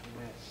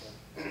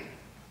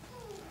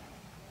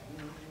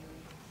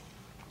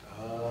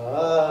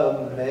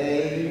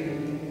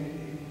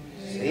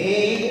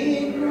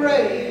 Amazing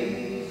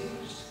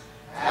grace,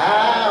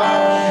 how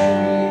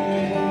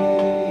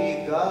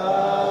sweet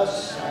the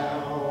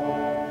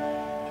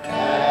sound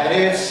that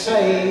it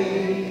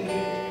saved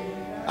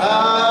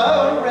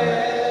a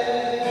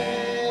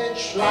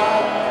wretch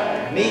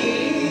like me.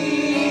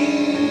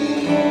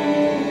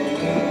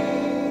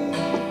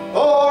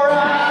 For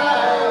I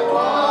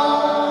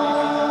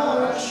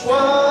once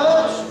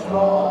was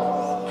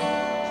lost,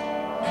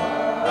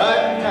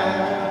 but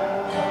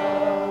now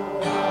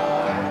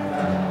I'm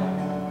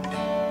found.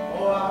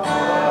 For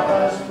I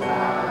was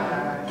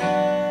blind,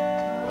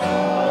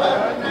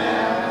 but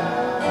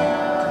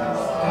now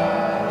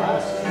I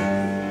see.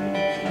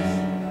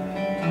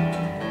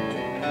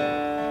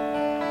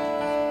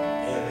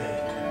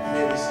 Amen.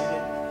 May we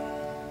seated?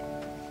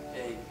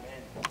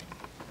 Amen.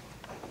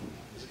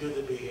 It's good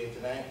to be here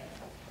tonight.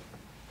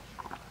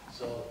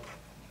 So,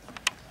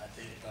 I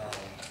think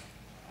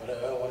what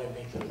I wanted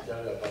me to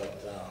tell you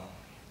about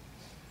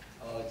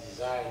our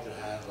desire to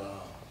have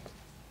a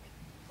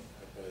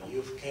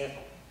youth camp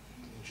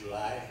in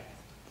July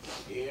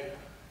here.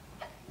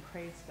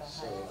 Praise God.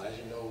 So, as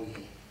you know, we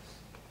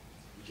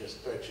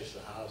just purchased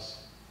a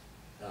house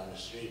down the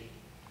street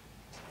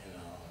in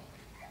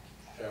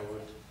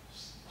Fairwood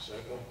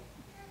Circle.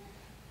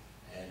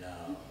 And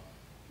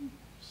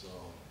so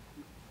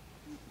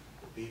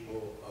the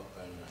people up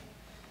in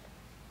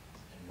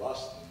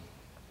Boston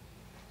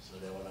So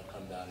they want to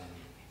come down and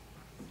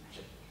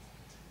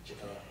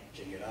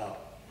check it out.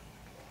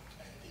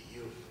 And the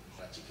youth in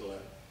particular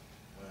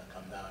want to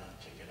come down and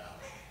check it out.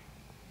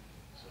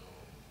 So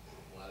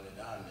while they're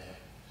down there,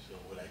 so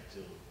we like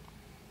to,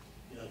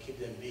 keep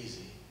them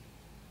busy,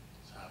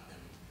 so have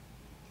them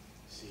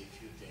see a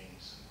few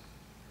things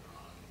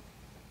around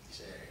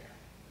this area.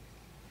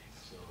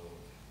 So,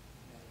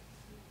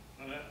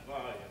 And that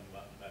volume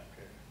back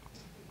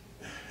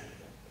there.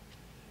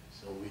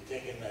 so we're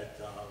thinking that,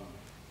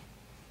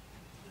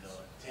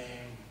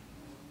 Tim,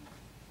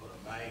 or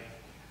Mike,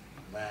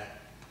 Matt,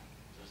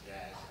 those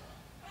guys,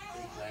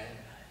 big land,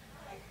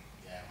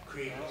 yeah,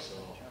 creek, so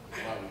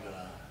we're probably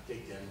gonna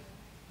take them,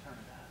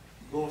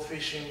 go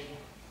fishing,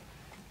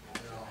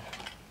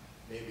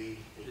 maybe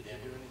take them,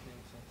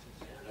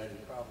 learn,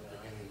 they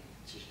can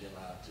teach them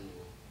how to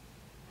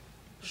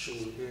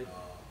shoot, do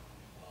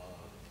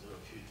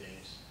a few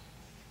things,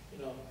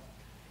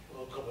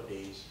 for a couple of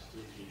days, 2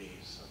 or 3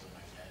 days, something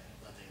like that,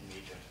 nothing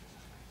major,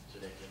 so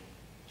they can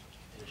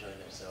enjoy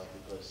themselves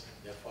because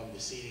they're from the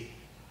city.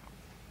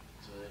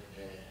 So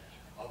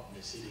up in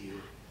the city, you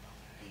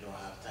don't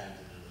have time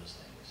to do those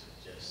things.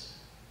 You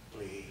just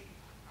play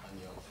on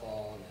your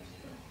phone, and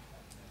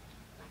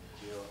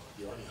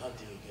the only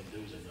hunting you can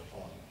do is on your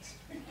phone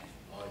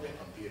or on your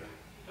computer.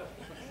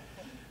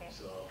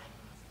 So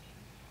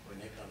when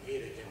they come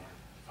here, they can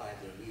find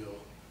the real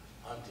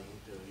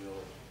hunting, the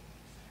real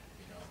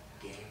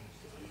game,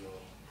 the real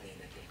thing.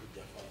 They can put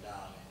their phone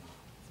down and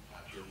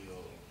have the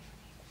real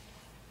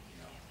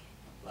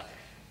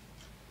life.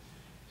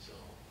 So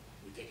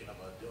we're thinking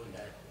about doing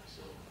that.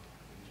 So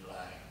in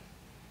July,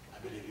 I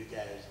believe you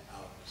guys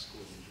out of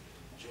school in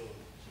June,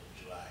 so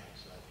July,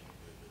 so I think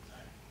it'll be a good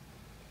time.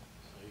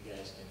 So you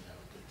guys can have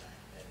a good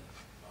time. And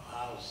our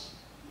house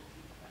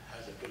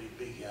has a pretty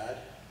big yard,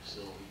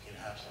 so we can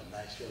have some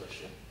nice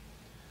fellowship,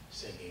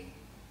 singing.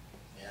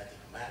 And I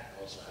think Matt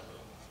also have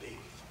a big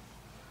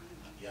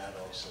yard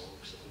also,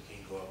 so we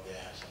can go up there,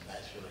 have some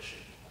nice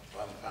fellowship,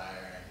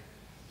 bonfire and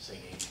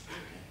singing.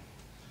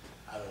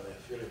 I don't know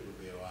if Philip will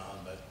be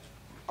around, but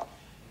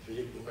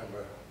Philip,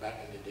 remember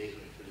back in the days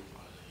when Philip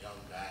was a young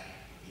guy,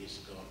 he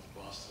used to go up to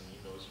Boston, he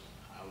knows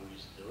how we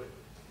used to do it.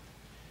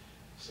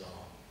 So,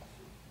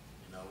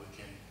 we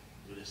can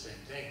do the same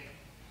thing.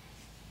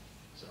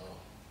 So,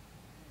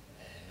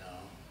 and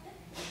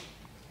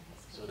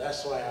so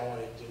that's why I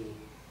wanted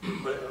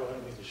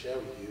to share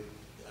with you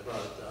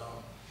about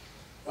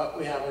what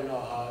we have in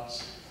our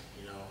hearts,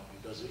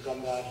 because we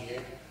come down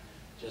here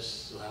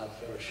just to have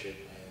fellowship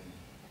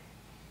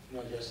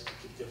and just to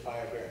keep the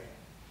fire burning.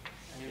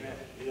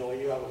 Amen. When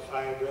you have a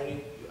fire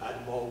burning, you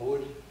add more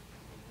wood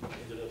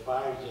into the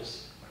fire, you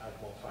just add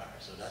more fire.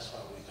 So that's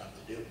what we come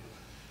to do.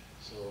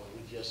 So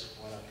we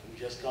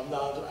just come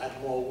down to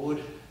add more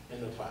wood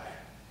in the fire.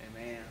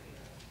 Amen.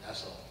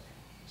 That's all.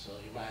 So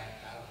you might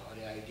have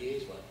other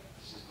ideas, but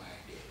this is my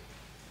idea.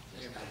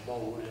 Just add more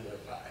wood in the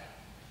fire.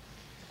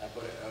 That's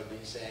what I've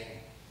been saying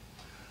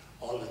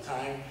all the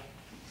time.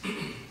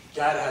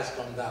 God has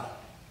come down.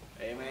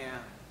 Amen.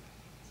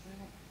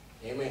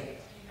 Amen.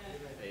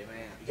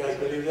 Amen. You guys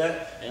believe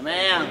that?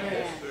 Amen.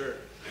 Yes, sir.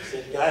 He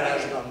said God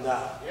has come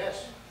down.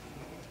 Yes.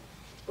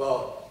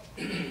 Well,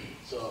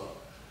 so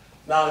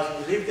now if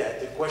you believe that,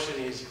 the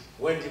question is,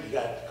 when did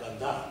God come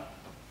down?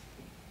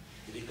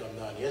 Did he come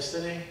down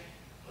yesterday,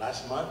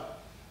 last month,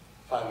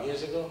 5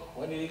 years ago?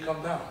 When did he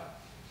come down?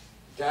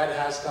 God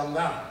has come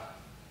down.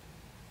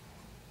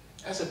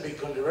 That's a big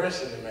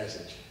controversy in the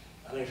message.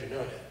 I don't know if you know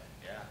that.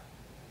 Yeah.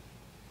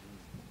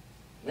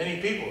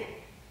 Many people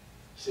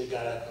say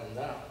God has come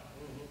down.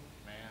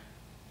 Man.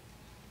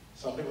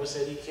 Some people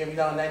said he came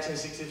down in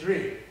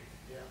 1963.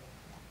 Yeah.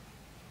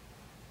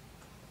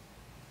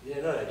 You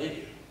didn't know that, did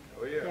you?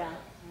 Oh, yeah. Yeah.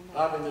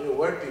 What happened to the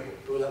word people?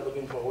 People that are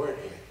looking for a word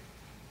here.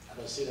 I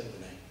don't see them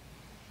tonight.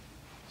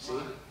 See?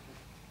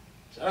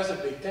 So that's a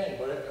big thing.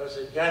 But I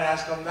said, God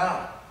has come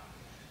down.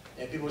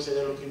 And people say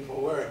they're looking for a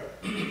word.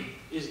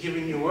 He's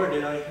giving you a word,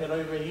 they're not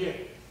even here.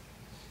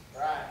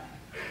 Right.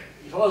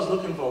 If I was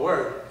looking for a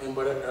word, and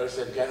I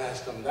said, God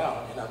has come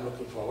down, and I'm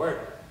looking for a word,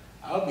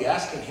 I'll be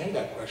asking him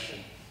that question.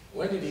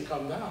 When did he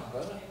come down,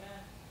 brother?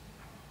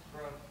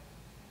 Amen.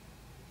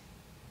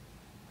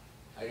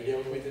 Are you there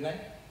with me tonight?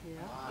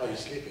 Yeah. Or are you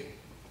sleeping?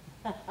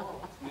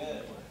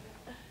 Good.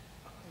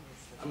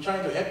 I'm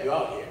trying to help you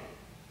out here.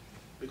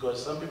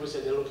 Because some people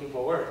say they're looking for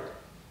a word.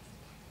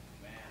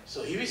 Man.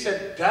 So if he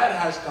said, God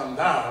has come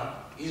down,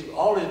 he's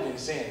always been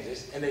saying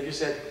this, and then you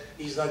said,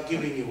 he's not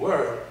giving you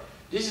word.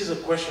 This is a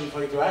question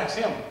for you to ask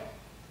him.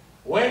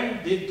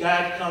 When did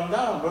God come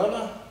down,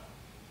 brother?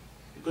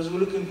 Because we're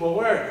looking for a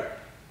word.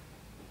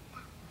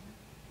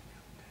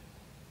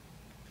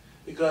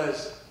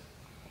 Because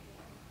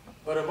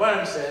Brother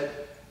Branham said,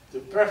 the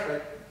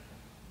perfect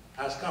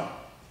has come.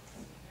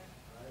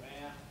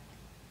 Amen.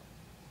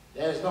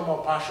 There is no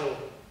more partial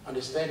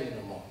understanding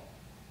no more.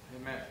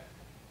 Amen.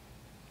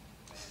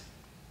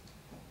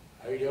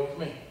 Are you there with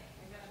me?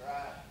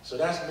 Right. So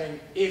that's mean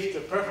if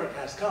the perfect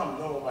has come,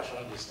 no more partial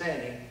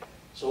understanding.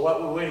 So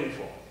what we're waiting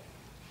for?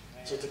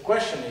 So the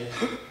question is,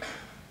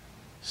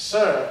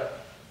 Sir,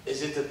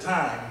 is it the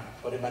time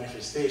for the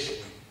manifestation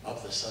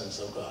of the sons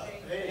of God?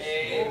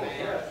 Amen.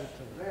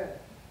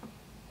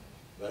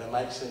 Brother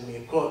Mike sent me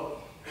a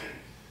quote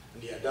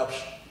on the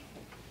adoption.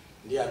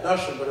 The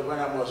adoption, Brother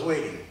Branham was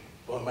waiting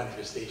for a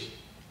manifestation.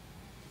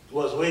 He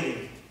was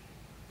waiting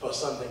for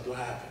something to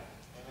happen.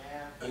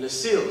 Amen. And the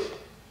seals,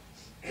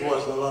 he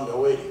was no longer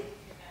waiting.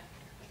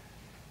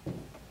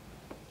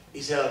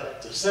 He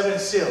said, the 7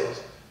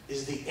 seals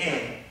is the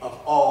end of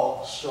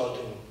all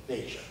struggling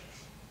nature.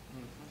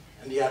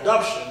 And the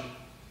adoption,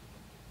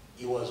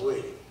 he was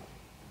waiting.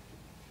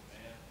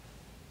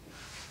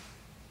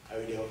 Are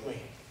you there with me?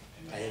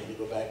 I need to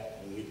go back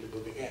and read the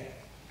book again.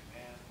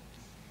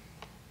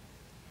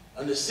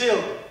 On the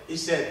seal, he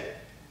said,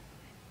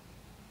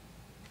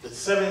 the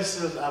 7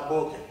 seals are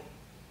broken.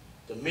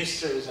 The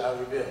mysteries are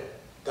revealed.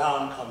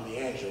 Down come the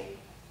angel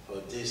for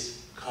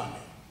this coming.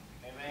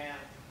 Amen.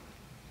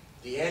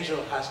 The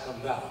angel has come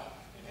down.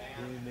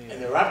 Amen.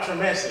 And the rapture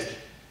message,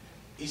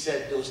 he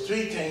said those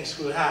 3 things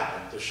will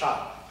happen: the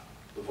shout,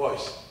 the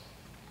voice,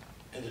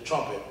 and the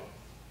trumpet,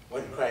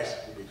 when Christ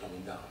will be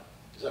coming down.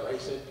 Is that right, he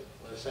said,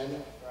 Brother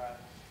Samuel? Right.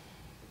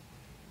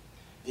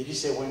 Did he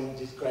say when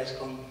did Christ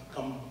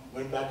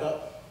went back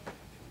up?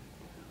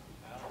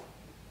 No.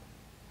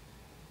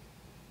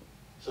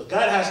 So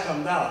God has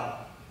come down.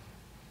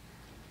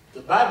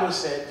 The Bible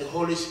said the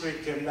Holy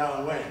Spirit came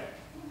down when?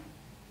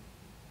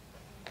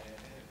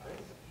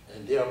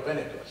 And day of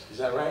Pentecost. Is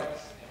that right?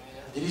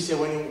 Did he say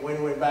when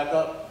he went back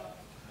up?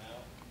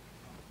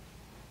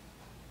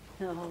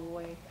 No. No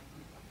way.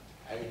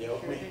 Are you there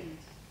with me?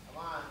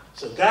 Come on.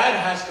 So God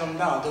has come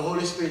down. The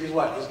Holy Spirit is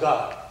what? Is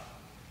God.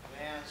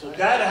 Amen. So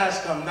God has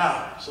come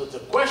down. So the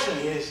question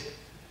is,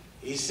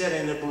 he said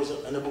in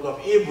the book of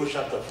Hebrews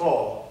chapter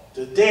 4,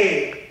 the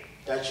day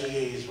that you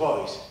hear his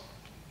voice,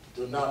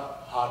 do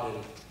not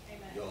harden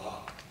your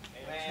heart.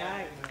 That's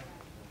Amen. right.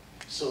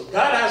 So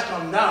God has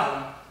come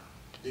down.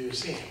 Do you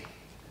see him?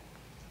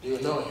 Do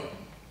you know him?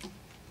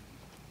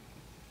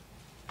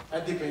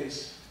 That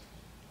depends.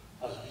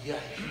 Yeah,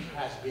 he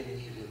has been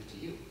revealed to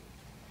you.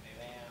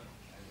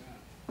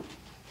 Amen.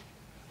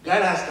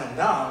 God has come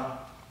down,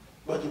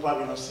 but you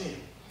probably don't see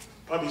him.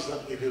 Probably it's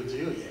not revealed to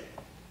you yet.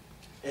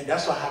 And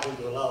that's what happened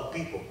to a lot of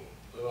people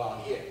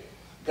around here.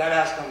 God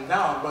has come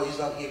down, but he's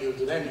not revealed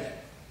to them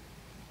yet.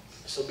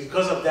 So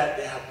because of that,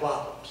 they have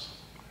problems.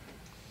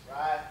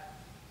 Right.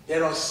 They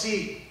don't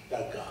see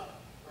that God.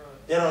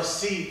 They don't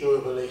see the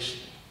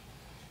revelation.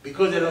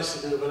 Because they don't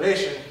see the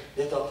revelation,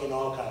 they're talking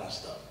all kind of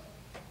stuff.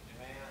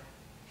 Amen.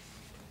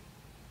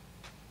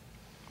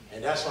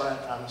 And that's why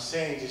I'm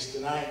saying this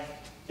tonight,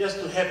 just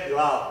to help you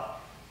out.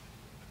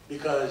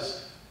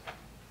 Because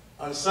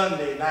on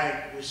Sunday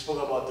night, we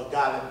spoke about the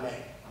gallant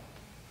man.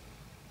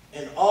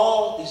 And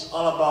all is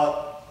all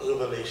about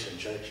revelation,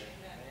 church.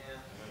 Amen.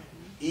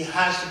 He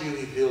has to be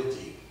revealed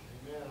to you.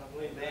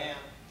 Amen.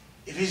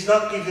 If he's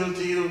not revealed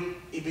to you,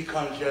 it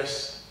becomes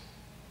just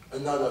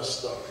another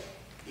story.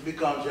 It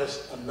becomes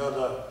just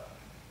another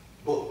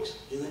book.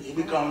 It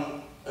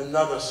becomes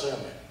another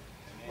sermon.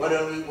 But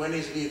when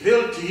it's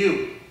revealed to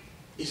you,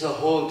 it's a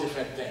whole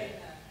different thing.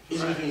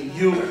 It's between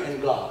you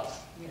and God.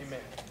 Amen.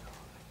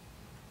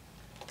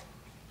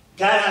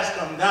 God has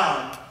come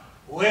down.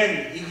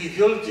 When he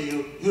revealed to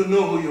you, you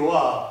know who you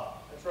are.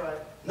 That's right.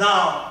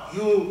 Now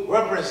you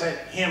represent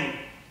him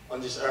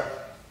on this earth.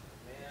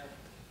 Amen.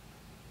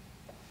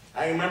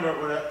 I remember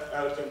when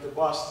I came to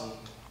Boston,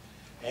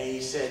 and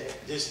he said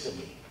this to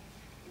me.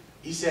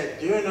 He said,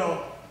 do you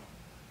know,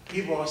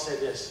 people have said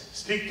this,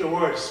 speak the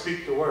word,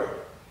 speak the word.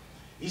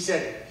 He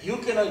said, you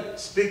cannot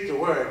speak the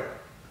word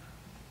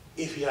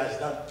if he has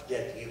not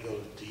yet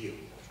revealed to you.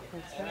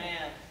 That's right.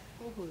 Amen.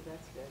 Ooh,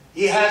 that's good.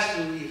 He has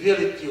to reveal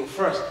it to you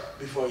first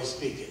before you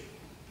speak it.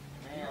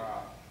 Amen.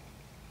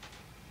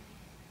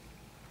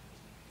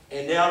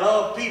 And there are a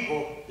lot of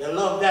people that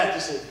love that. They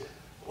say,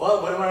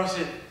 well, but I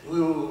said,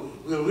 we'll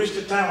reach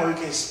the time where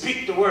we can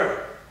speak the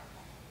word.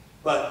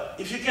 But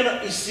if you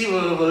cannot receive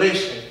a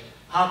revelation,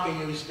 how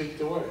can you speak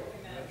the word?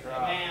 That's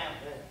right. Amen.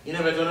 You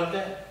never thought of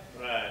that?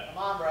 Right. Come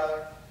on,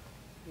 brother.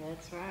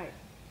 That's right.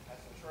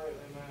 That's the truth.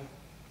 Amen.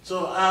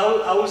 So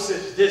I would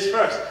say this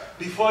first.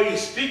 Before you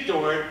speak the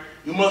word,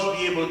 you must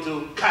be able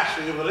to catch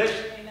the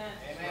revelation. Amen.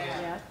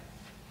 Yeah.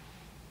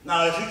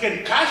 Now, if you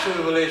can catch the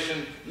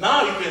revelation,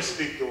 now you can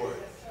speak the word.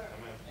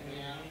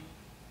 Amen.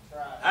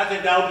 That's right. I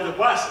think that would be the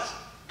process.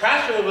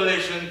 Catch the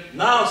revelation,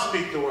 now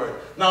speak the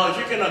word. Now, if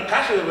you cannot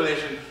catch the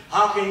revelation,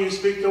 how can you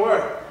speak the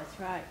word? That's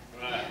right.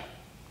 Right.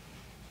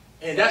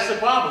 And that's the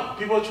problem.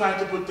 People trying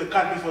to put the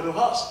cart before the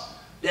horse.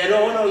 They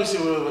don't want to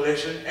receive a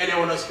revelation, and they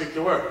want to speak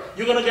the word.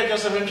 You're going to get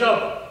yourself in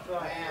trouble.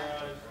 Amen.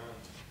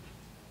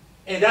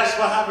 And that's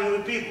what happened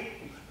with people.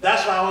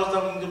 That's why I was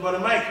talking to Brother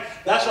Mike.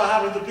 That's what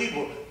happened to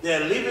people.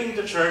 They're leaving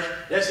the church.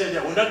 They say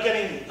that we're not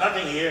getting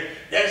nothing here.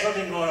 There's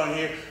nothing going on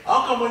here.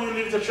 How come when you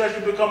leave the church,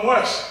 you become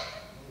worse?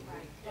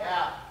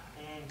 Yeah.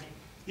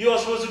 You are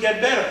supposed to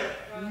get better.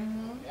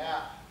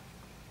 Yeah.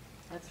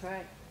 That's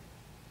right.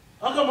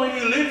 How come when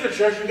you leave the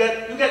church, you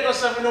get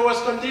yourself in a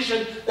worse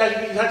condition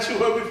that you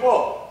were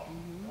before?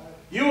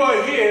 You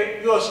are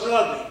here, you are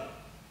struggling.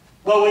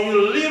 But when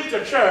you leave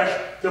the church,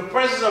 the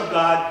presence of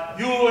God,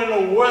 you are in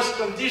a worse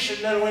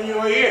condition than when you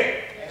were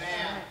here.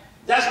 Amen.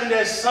 That's when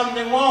there's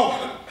something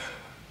wrong.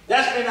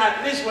 That's when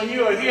at least when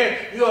you are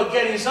here, you are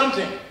getting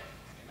something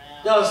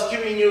that was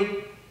keeping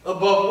you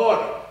above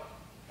water.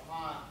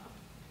 Come on.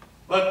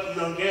 But you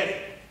don't get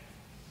it.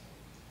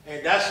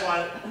 And that's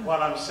why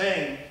what I'm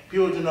saying,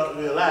 people do not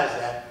realize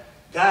that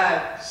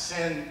God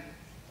sent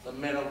the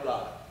man of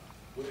God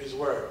with his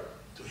word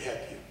to help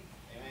you.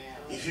 Amen.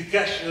 If you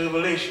catch the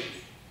revelation,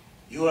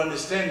 you will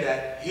understand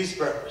that his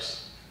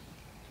purpose.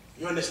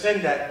 You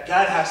understand that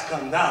God has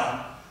come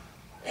down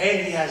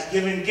and he has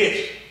given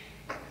gifts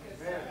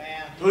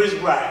Amen. to his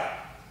bride.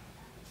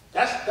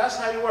 That's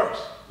how it works.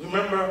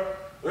 Remember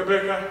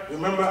Rebecca?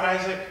 Remember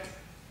Isaac?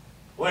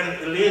 When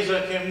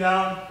Eliezer came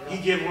down, he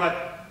gave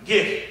what?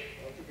 Gift.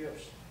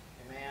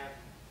 Amen.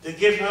 The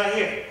gift her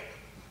here.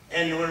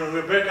 And when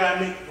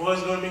Rebecca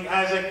was going to meet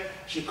Isaac,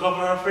 she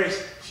covered her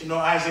face. She knew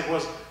who Isaac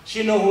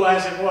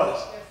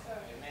was.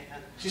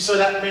 Amen. She saw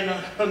that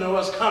man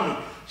was coming.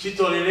 She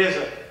told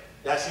Eliezer,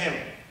 that's him.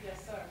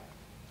 Yes, sir.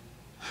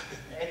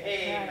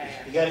 Amen.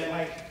 You got it,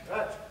 Mike?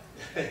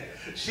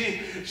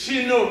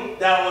 She knew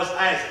that was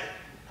Isaac.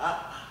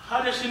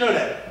 How did she know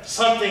that?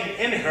 Something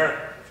in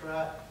her. That's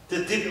right.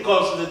 The deep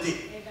calls to the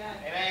deep. Amen.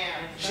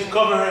 Amen. She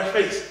covered her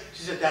face.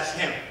 She said, that's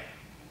him.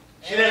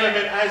 She never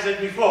met Isaac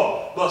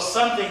before, but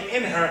something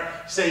in her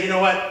said, you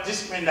know what?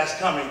 This man that's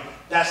coming,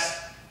 that's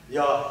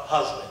your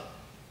husband.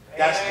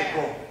 That's the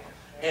groom.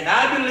 And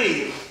I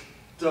believe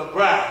the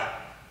bride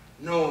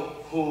knows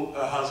who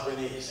her husband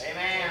is.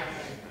 Amen.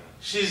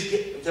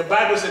 The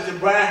Bible said the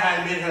bride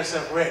had made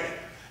herself ready.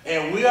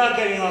 And we are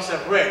getting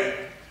ourselves ready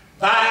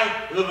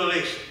by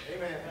revelation.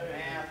 Amen.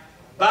 Amen.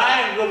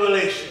 By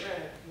revelation.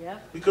 Yeah.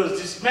 Because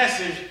this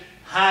message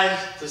has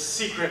the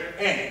secret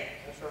in it.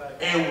 That's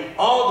right. And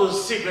all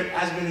those secrets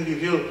has been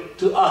revealed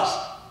to us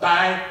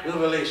by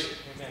revelation.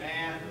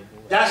 Amen.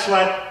 That's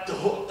what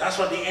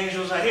the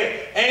angels are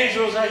here.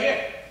 Angels are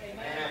here.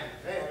 Amen.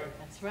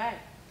 That's right.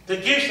 The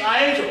gifts are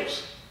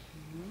angels.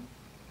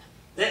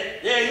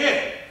 They're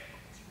here.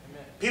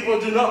 People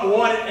do not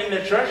want it in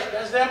the church.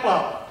 That's their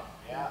problem.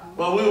 Yeah.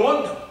 But we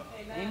want them.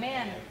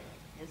 Amen.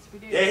 Yes, we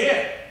do. They're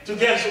here to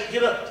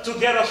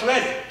get us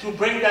ready, to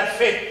bring that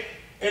faith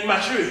in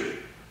maturity.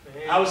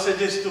 I would say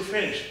this to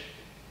finish.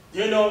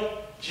 You know,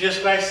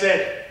 Jesus Christ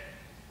said,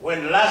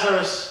 when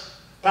Lazarus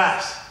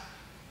passed,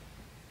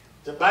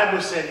 the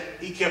Bible said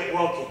he kept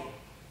walking.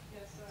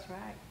 That's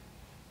right.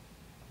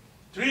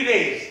 3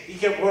 days he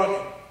kept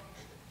working.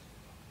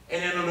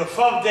 And then on the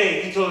 4th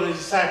day, he told his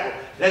disciple,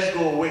 let's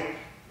go wake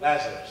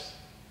Lazarus.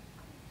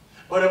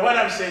 But the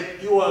Bible said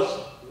he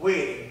was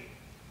waiting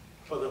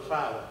for the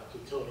Father to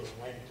tell him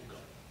when to go.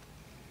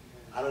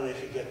 I don't know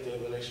if you get the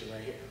revelation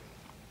right here.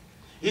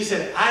 He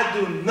said, I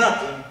do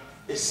nothing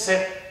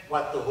except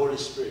what the Holy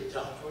Spirit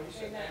tells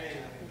me.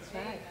 That's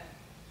right.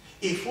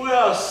 If we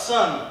are a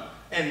son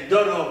and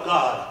daughter of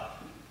God,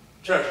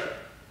 church,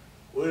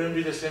 wouldn't it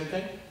be the same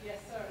thing? Yes,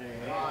 sir.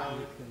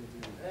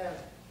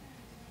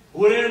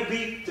 Wouldn't it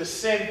be the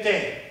same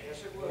thing,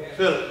 Yes, it will.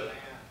 Philip?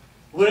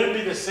 Wouldn't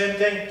it be the same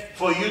thing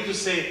for you to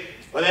say,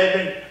 well,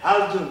 Edmund,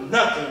 I'll do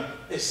nothing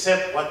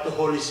except what the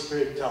Holy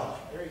Spirit tells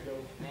me? There you go.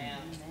 Amen.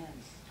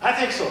 I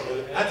think so,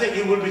 Philip. I think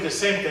it would be the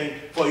same thing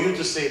for you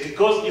to say,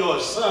 because you're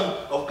a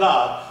son of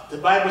God, the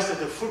Bible says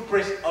the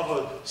footprints of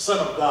a son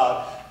of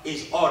God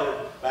is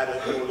ordered by the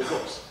Holy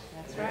Ghost.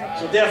 That's right.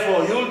 So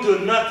therefore, you'll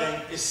do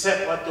nothing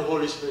except what the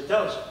Holy Spirit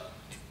tells you.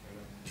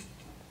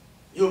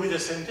 You'll be the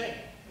same thing.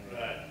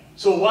 Right.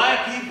 So why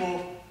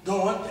people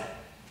don't want that?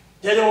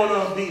 They don't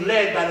want to be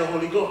led by the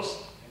Holy Ghost.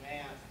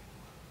 Amen.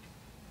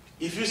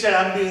 If you said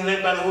I'm being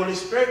led by the Holy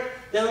Spirit,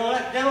 they don't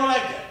like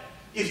that.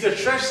 If the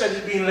church said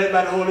it's being led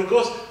by the Holy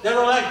Ghost, they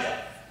don't like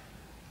that.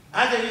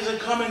 I think it's a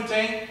common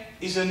thing,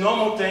 it's a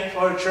normal thing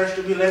for a church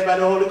to be led by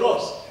the Holy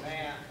Ghost.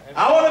 Amen.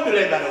 I want to be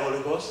led by the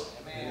Holy Ghost.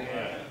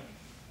 Amen.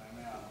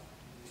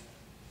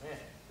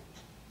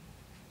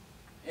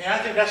 And I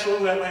think that's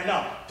where we're at right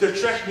now. The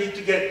church needs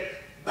to get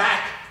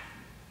back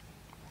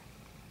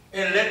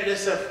and let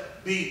themselves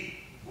be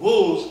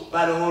ruled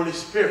by the Holy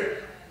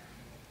Spirit.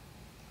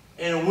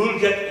 And we'll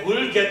get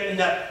in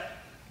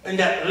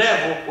that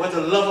level where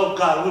the love of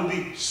God will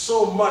be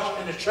so much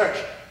in the church.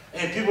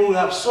 And people will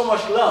have so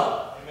much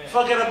love. Amen.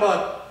 Forget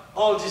about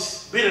all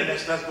this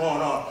bitterness that's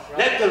going on. Right.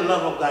 Let the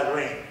love of God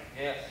reign.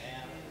 Yes.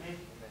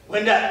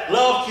 When that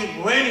love keeps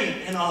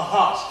reigning in our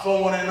hearts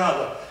for one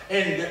another,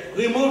 and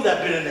remove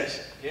that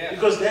bitterness. Yes.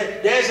 Because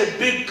there's a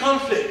big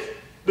conflict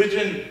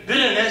between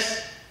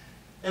bitterness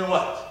and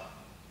what?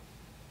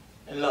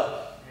 And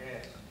love.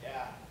 Yes.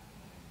 Yeah.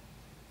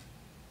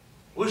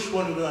 Which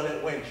one are we going to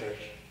let win, church?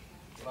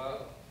 Love.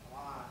 Come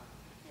on.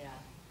 Yeah.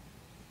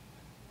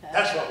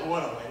 That's what we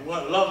want to win. We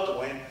want love to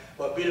win,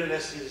 but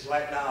bitterness is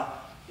right now,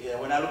 yeah,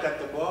 when I look at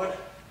the board,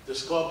 the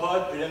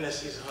scoreboard,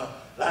 bitterness is a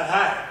lot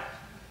higher.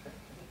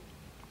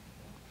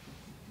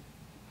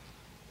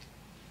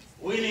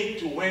 We need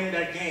to win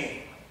that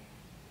game.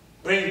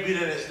 Bring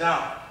bitterness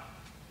down.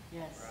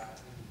 Yes.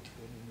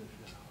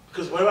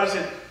 Because whenever I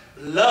said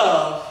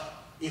love,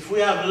 if we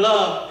have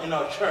love in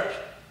our church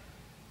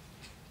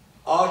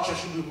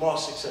should be more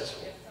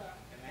successful.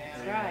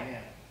 That's right.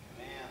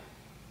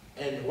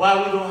 And why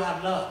we don't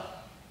have love?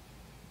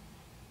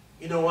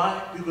 You know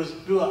why? Because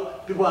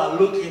people are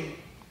looking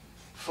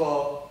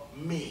for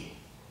me.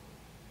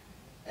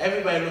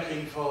 Everybody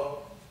looking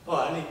for,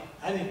 oh,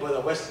 I need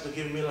Brother Weston to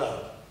give me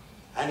love.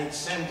 I need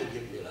Sam to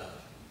give me love.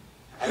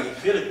 I need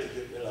Philip to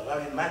give me love.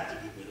 I need Matt to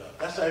give me love.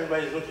 That's why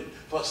everybody's looking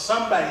for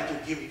somebody to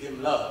give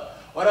them love.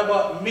 What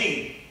about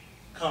me?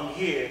 Come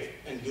here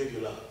and give you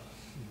love.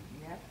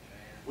 Yep.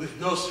 With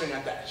no string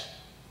attached.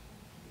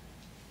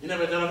 You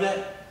never thought of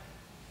that?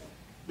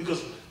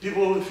 Because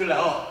people will feel like,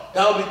 oh,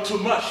 that would be too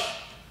much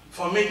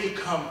for me to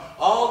come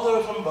all the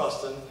way from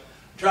Boston,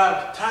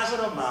 drive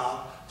thousands of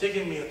miles,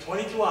 taking me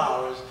 22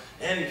 hours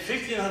and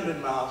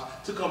 1,500 miles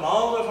to come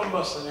all the way from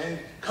Boston and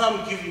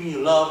come giving you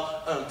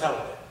love on top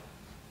of it.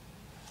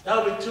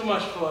 That would be too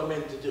much for a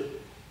man to do.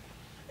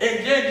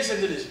 And then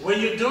listen to this. When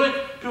you do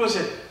it, people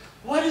say,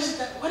 what is it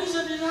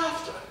that he's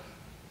after?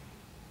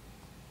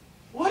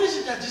 What is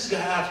it that this guy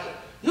after?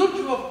 You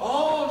drove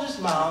all these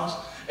miles,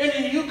 and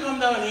then you come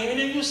down here, and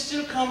then you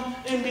still come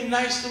and be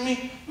nice to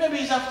me. Maybe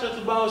he's after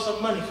to borrow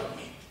some money from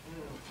me.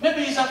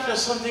 Maybe he's after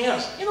something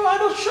else. You know, I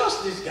don't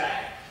trust this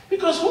guy.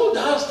 Because who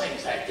does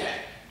things like that?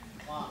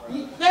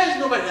 There's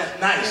nobody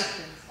that's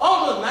nice.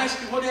 All those nice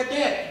people, they're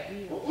dead.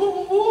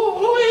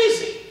 Who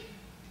is he?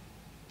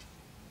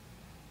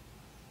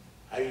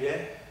 Are you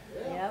there?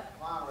 Yep.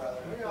 Come on,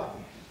 brother.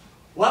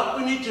 What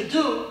we need to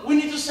do, we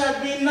need to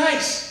start being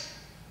nice.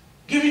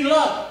 Giving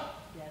love.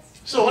 Yes.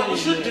 So what you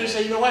should do is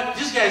say, you know what?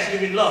 This guy's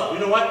giving love. You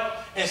know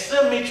what?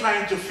 Instead of me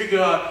trying to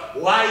figure out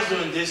why he's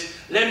doing this,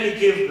 let me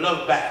give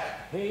love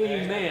back.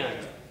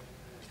 Amen.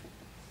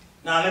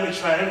 Now let me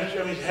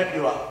help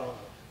you out.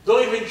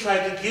 Don't even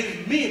try to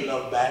give me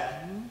love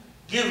back.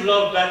 Give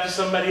love back to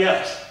somebody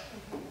else.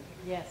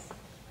 Yes.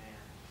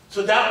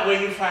 So that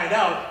way you find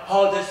out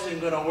how this thing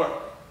gonna work.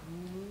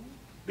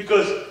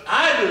 Because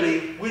I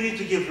believe we need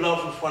to give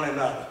love with one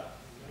another.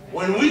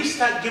 When we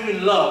start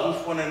giving love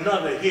with one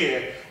another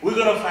here, we're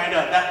gonna find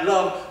out that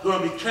love is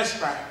gonna be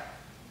transparent.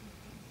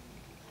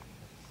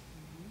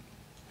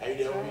 Are you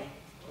there with me?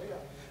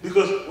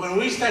 Because when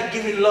we start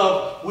giving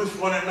love with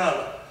one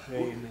another,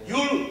 you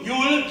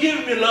will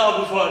give me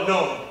love without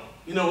knowing.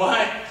 You know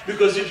why?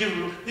 Because you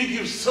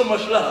give so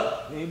much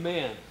love.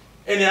 Amen.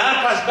 And then I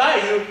pass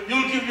by you,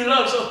 you'll give me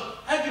love. So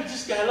I give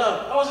this guy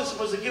love. I wasn't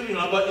supposed to give you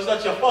love, but it's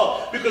not your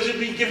fault because you've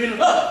been giving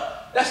love.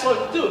 That's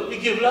what you do. You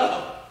give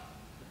love.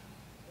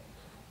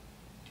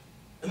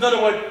 In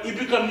other words, it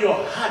becomes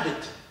your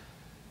habit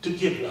to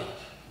give love.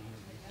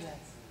 Yes.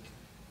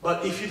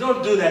 But if you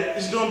don't do that,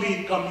 it's going to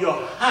become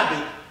your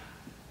habit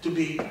to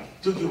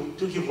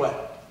give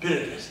what?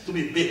 Bitterness, to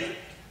be bitter.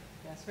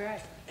 That's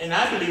right. And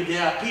I believe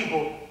there are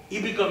people,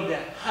 it becomes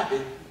their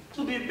habit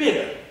to be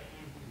bitter,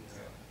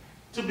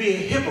 to be a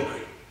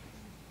hypocrite.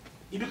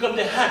 It becomes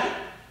their habit.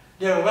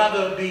 They'd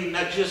rather be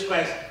like Jesus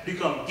Christ,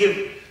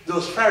 give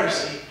those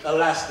Pharisees a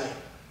last name.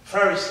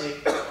 Pharisee,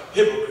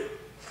 hypocrite.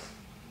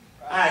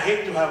 I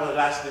hate to have a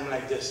last name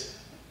like this.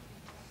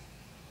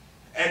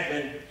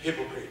 Edmund,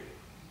 hypocrite.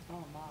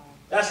 Oh, my.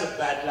 That's a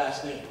bad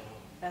last name.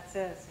 That's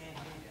it.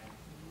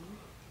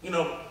 You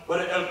know,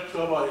 but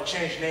talk about a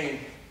changed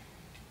name.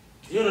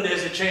 You know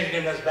there's a changed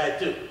name that's bad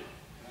too.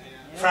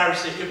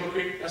 Pharisee,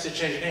 hypocrite, that's a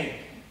changed name.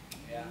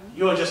 Yeah.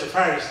 You're just a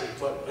Pharisee,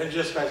 but when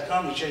Jesus Christ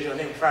comes, you change your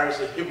name,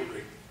 Pharisee,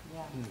 hypocrite.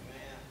 Yeah.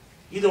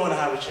 You don't want to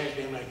have a changed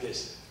name like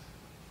this.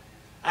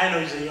 I know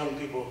it's a young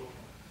people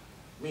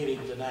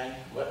meeting tonight,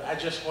 but I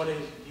just wanted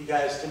you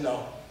guys to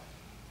know.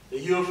 The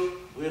youth,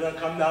 we're going to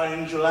come down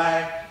in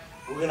July.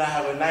 We're going to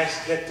have a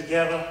nice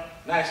get-together,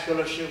 nice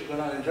fellowship. We're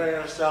going to enjoy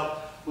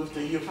ourselves with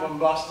the youth from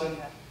Boston.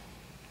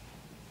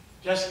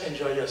 Just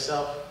enjoy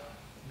yourself.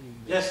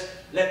 Just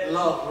let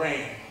love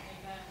reign.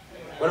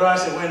 What do I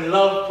say? When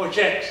love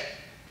projects,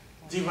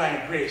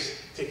 divine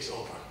grace takes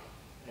over.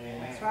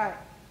 That's right.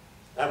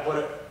 That's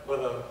what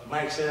Brother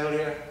Mike said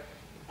earlier.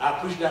 I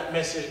preached that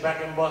message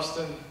back in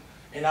Boston,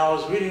 and I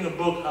was reading a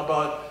book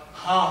about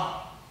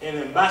how an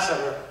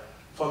ambassador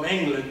from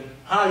England,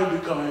 how you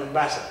become an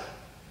ambassador.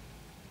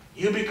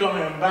 You become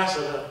an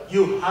ambassador,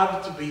 you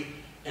have to be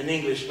an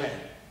Englishman.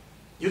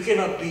 You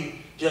cannot be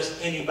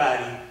just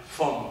anybody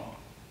from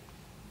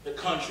the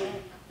country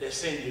that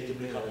sent you to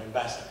become an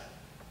ambassador.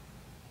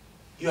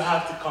 You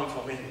have to come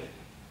from England.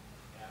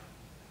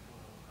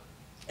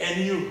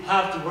 And you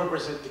have to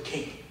represent the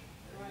king.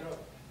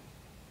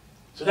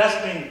 So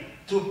that's mean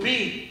to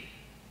be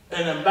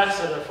an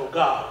ambassador for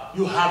God,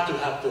 you have to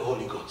have the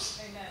Holy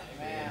Ghost.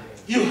 Amen.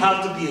 You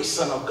have to be a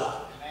son of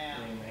God.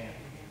 Amen.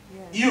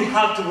 You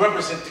have to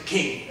represent the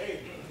king.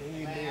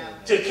 Amen.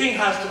 The king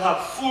has to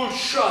have full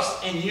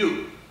trust in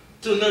you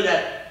to know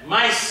that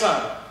my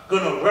son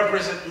gonna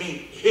represent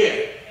me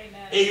here.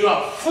 Amen. And you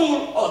have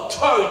full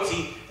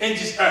authority in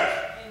this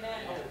earth.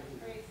 Amen.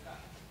 Praise God.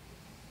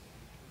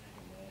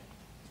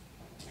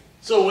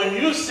 So when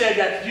you say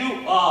that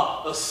you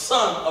are a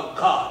son of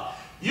God,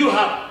 you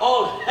have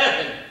all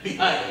heaven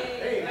behind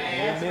you.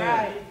 That's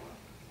right.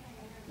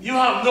 You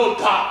have no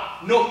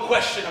doubt, no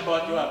question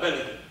about your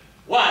ability.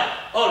 Why?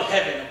 All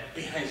heaven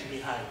behind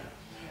you.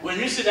 When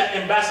you see that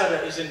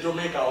ambassador is in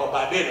Jamaica or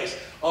Barbados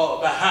or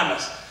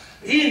Bahamas,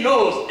 he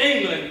knows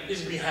England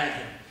is behind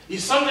him.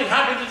 If something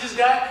happened to this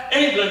guy,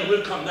 England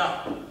will come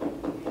down.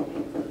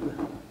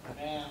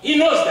 He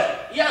knows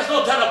that. He has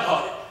no doubt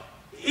about it.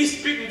 He's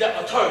speaking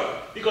that authority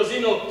because he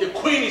knows the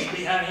Queen is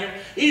behind him.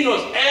 He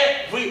knows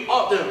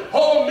the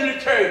whole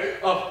military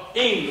of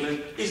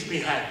England is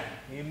behind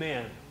him.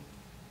 Amen.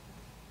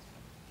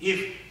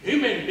 If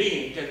human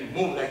being can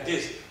move like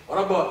this,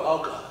 what about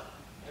our God?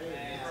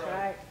 That's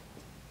right.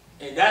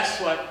 And that's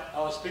what I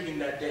was speaking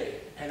that day.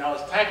 And I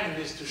was typing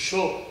this to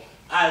show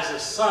as a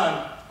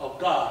son of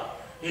God,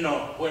 you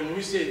know, when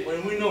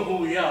we know who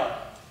we are,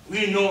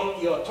 we know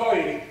the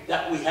authority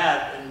that we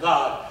have in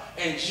God.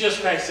 And Jesus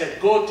Christ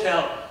said, go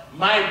tell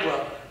my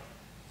brother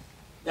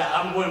that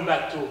I'm going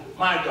back to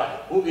my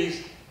God, who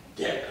is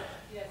their God.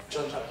 Yes.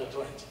 John chapter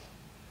 20.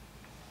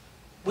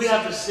 We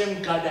have the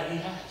same God that he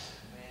has.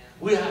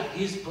 We are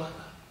his brother.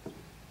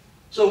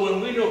 So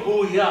when we know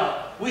who we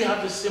are, we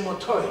have the same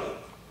authority.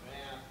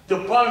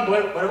 The problem,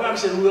 but what I'm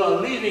saying, we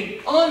are living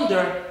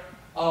under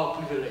our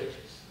privileges.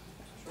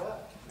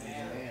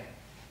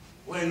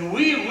 When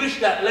we reach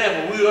that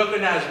level, we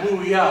recognize who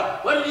we are.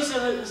 What did he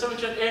say in some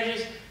church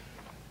ages?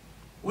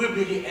 We'll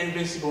be the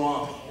invincible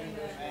army.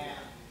 Amen.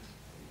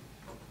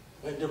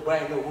 When the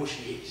bride knows who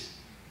she is.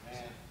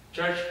 Amen.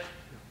 Church,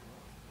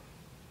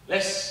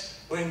 let's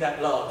bring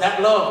that love. That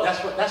love,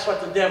 that's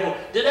what the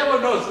devil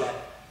knows that.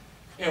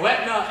 And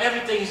right now,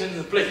 everything is in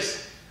the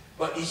place.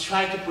 But he's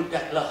trying to put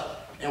that love.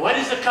 And what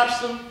is the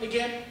capstone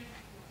again?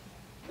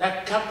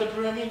 That cap the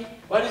pyramid?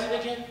 What is it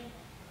again?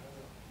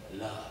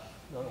 Love.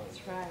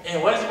 That's right.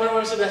 And what is what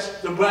I said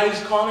that's the bride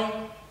is calling?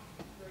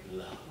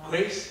 Love.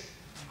 Grace,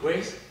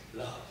 grace,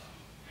 love.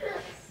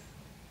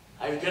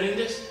 Are you getting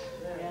this?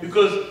 Yes.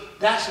 Because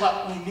that's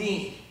what we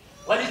need.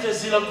 What is the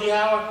zeal of the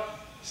hour?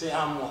 Say,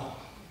 I'm wrong.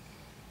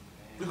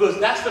 Because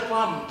that's the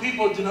problem.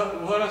 People do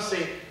not want to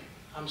say,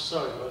 I'm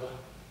sorry, brother.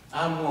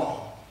 I'm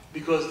wrong.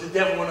 Because the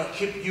devil want to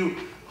keep you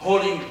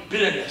holding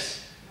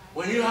bitterness.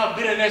 When you have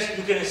bitterness,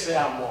 you cannot say,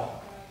 I'm wrong.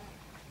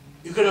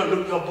 You cannot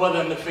look your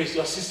brother in the face,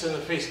 your sister in the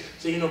face,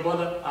 say, you know,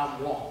 brother,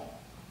 I'm wrong.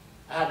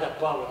 I have that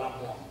problem,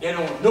 I'm wrong.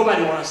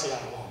 Nobody want to say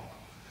I'm wrong.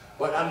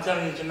 But I'm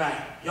telling you tonight,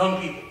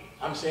 young people,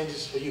 I'm saying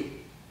this for you.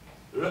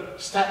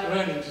 Start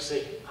learning to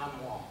say, I'm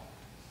wrong.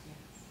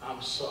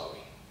 I'm sorry.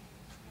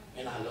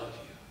 And I love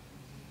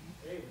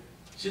you.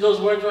 See those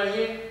words right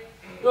here?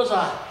 Those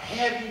are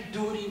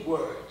heavy-duty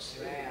words.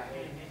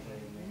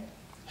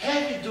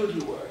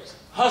 Heavy-duty words.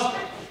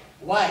 Husband,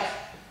 wife,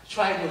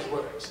 try those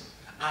words.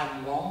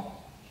 I'm wrong.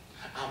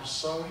 I'm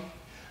sorry.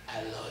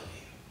 I love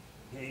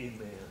you.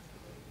 Amen.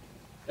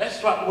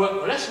 Let's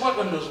work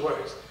on those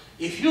words.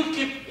 If you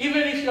keep,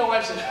 even if your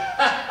wife says,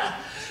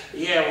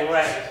 yeah, well,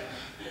 right.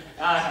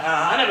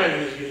 I never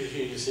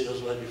hear you say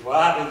those words before.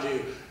 What happened to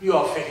you? You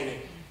are faking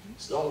it.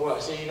 So don't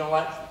worry. Say, you know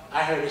what?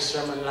 I heard this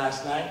sermon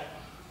last night.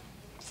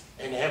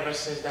 And ever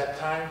since that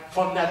time,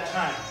 from that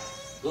time,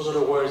 those are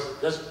the words.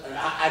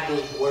 I add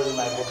those words in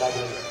my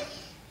vocabulary.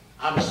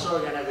 I'm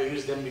sorry I never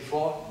used them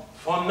before.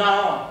 From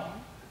now on,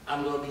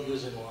 I'm going to be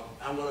using one.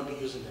 I'm going to be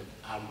using them.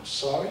 I'm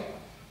sorry.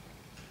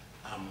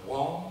 I'm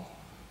wrong.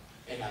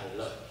 And I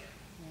love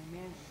you.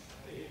 Amen.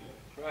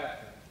 Right.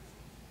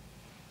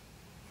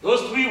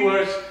 Those three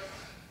words,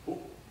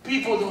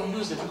 people don't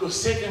use them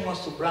because Satan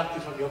wants to block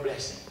you from your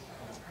blessing.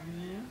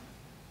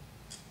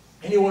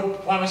 Anyone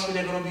promise me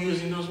they're going to be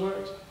using those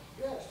words?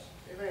 Yes.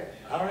 Amen.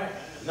 All right.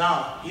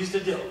 Now, here's the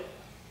deal.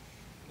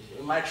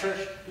 In my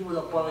church, people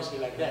don't promise me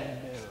like that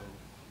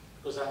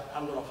because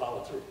I'm going to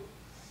follow through.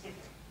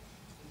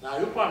 Now,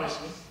 you promise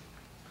me,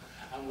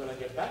 I'm going to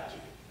get back to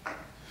you.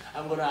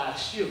 I'm going to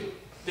ask you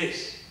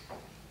this.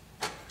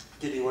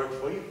 Did it work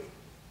for you?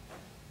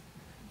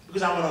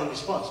 Because I want a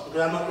response.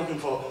 Because I'm not looking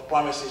for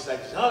promises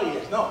like this. Oh,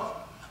 yes. No.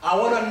 I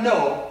want to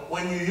know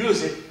when you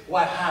use it,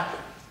 what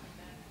happened.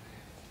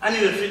 I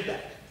need a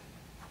feedback.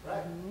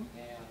 Right?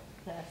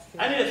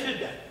 I need a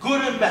feedback,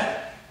 good and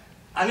bad.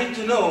 I need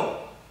to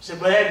know. Say,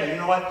 but Edmund, you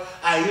know what?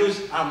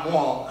 I'm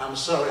wrong. I'm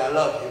sorry. I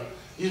love you.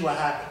 This is what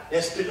happened.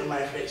 They spit on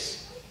my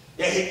face.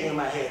 They hit me in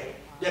my head.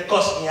 They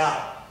cussed me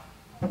out.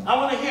 I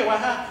want to hear what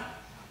happened.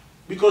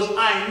 Because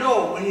I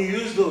know when you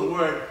use the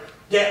word,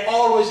 there's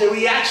always a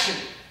reaction.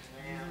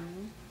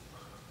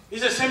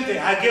 It's the same thing.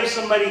 I gave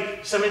somebody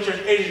some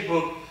church age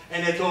book,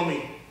 and they told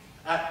me,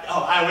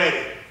 I read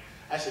it.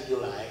 I said, you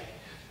lied.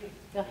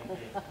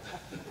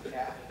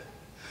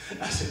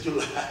 I said, you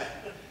lied.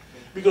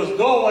 Because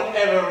no one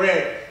ever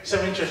read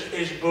 7 church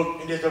age book,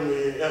 and they told me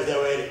they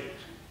read it.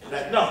 I'm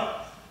like, no.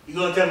 You're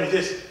going to tell me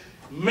this.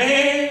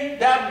 Man,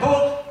 that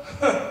book,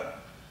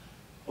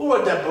 who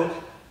wrote that book?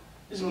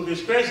 This book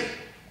is crazy.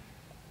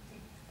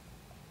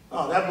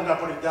 Oh, that book, I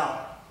put it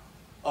down.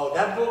 Oh,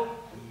 that book?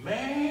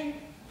 Man,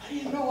 I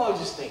didn't know all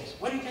these things.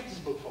 Where did you get this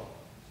book from?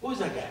 Who is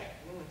that guy?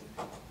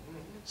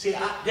 See,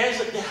 there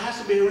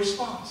has to be a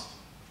response.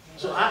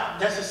 So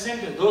that's the same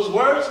thing. Those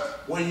words,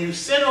 when you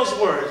say those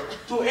words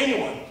to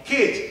anyone,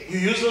 kids, you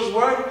use those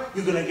words,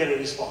 you're going to get a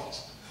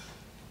response.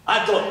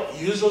 Adult,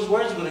 you use those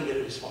words, you're going to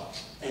get a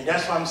response. And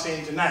that's what I'm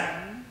saying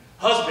tonight.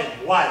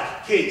 Husband,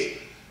 wife, kids,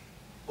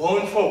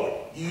 going forward,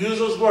 you use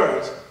those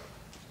words,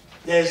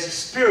 there's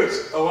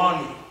spirits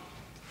around you.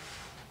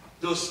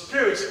 Those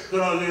spirits are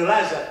going to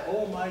realize that,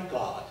 oh my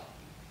God,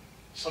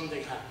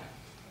 something happened.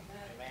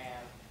 Amen.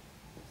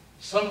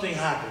 Something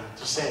happened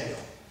to Samuel.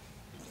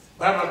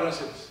 Bible going to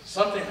say,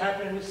 something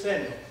happened with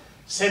Samuel.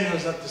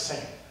 Samuel's not the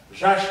same.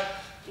 Josh,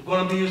 you're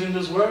going to be using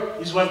this word,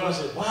 his wife going to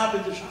say, what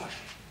happened to Josh?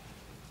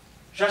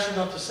 Josh is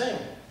not the same.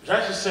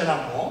 Josh is saying,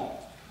 I'm wrong.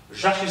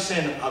 Josh is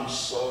saying, I'm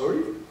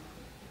sorry.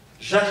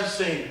 Josh is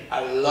saying,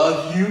 I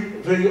love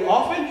you very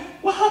often.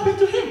 What happened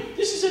to him?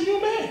 This is a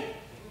new man.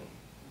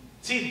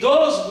 See,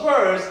 those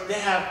words,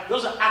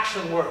 those are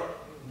action words.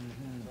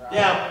 They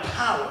have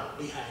power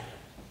behind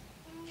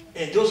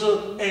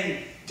them.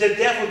 And the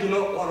devil do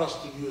not want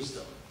us to use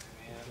them.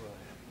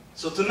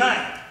 So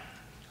tonight,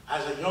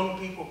 as a young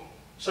people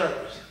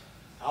service,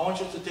 I want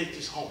you to take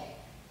this home.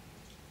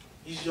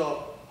 It's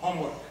your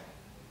homework.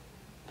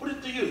 Put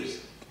it to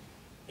use.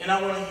 And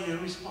I want to hear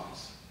your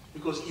response.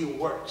 Because it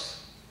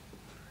works.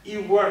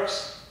 It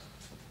works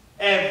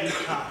every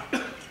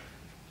time.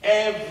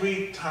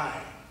 Every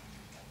time.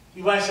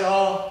 You might say,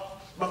 oh,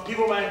 but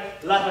people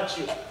might laugh at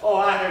you. Oh,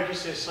 I heard you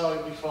say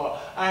sorry before.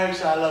 I heard you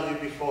say I love you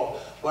before.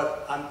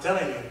 But I'm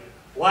telling you,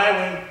 why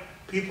when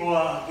people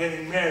are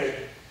getting married,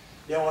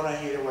 they want to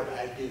hear what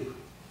I do.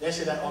 They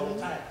say that all the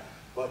time,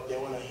 but they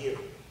want to hear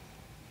it.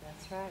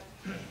 That's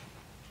right.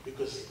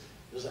 Because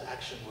there's an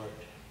action word,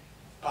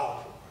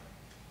 powerful word.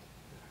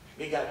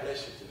 May God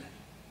bless you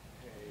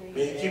tonight.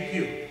 May He keep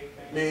you.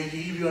 May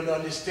He give you an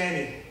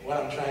understanding what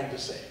I'm trying to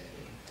say.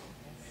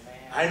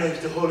 I know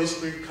if the Holy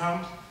Spirit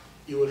comes,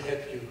 He will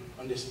help you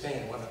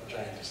understand what I'm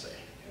trying to say.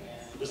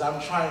 Because I'm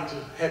trying to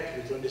help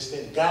you to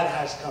understand. God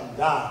has come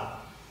down.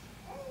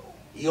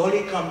 He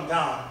only come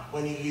down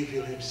when He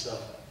reveals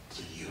Himself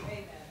to you.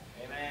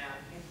 Amen.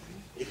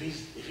 If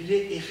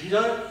He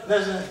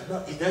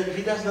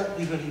does not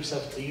reveal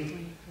Himself to you,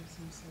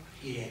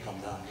 He ain't come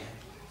down yet.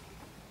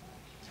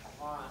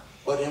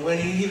 But then when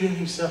He reveals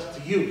Himself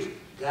to you,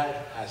 God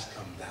has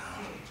come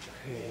down.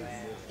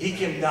 Amen. He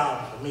came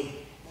down for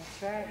me.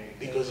 That's right.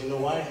 Because you know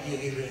why? He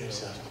revealed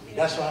Himself to me.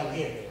 That's why I'm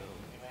here.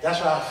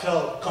 That's why I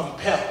felt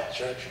compelled,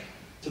 church,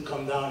 to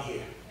come down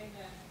here.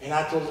 And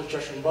I told the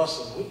church in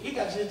Boston, you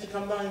guys need to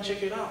come down and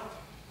check it out.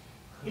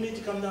 You need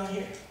to come down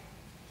here.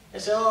 They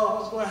said, oh,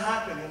 what's going to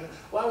happen? And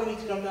why we need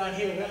to come down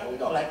here? We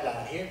don't like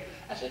down here.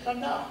 I said, come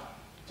down.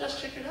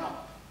 Just check it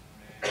out.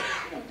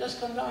 Just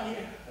come down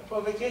here for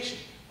a vacation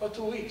for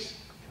 2 weeks.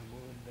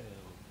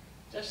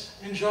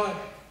 Just enjoy it.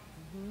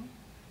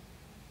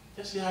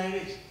 Just see how it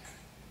is.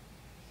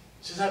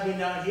 Since I've been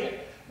down here,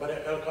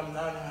 but I'll come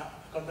down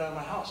to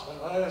my house.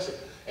 I said,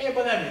 hey,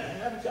 but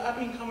I've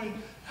been coming to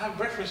have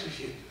breakfast with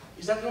you.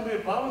 Is that going to be a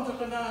problem to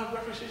come down and have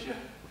breakfast with you?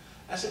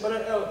 I said,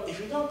 but if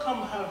you don't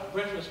come have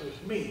breakfast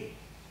with me,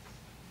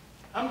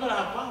 I'm going to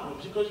have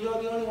problems because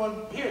you're the only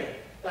one here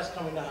that's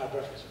coming down to have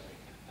breakfast with me.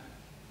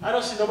 I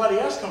don't see nobody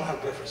else come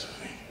have breakfast with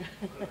me.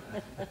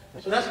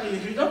 So that's means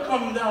if you don't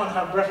come down and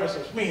have breakfast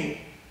with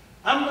me,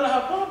 I'm going to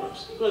have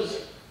problems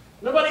because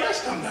nobody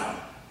else come down.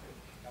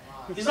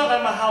 It's not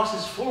like my house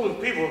is full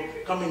of people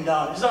coming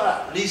down. It's not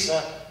like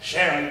Lisa,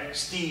 Sharon,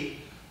 Steve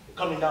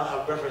coming down to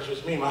have breakfast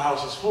with me. My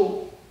house is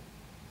full.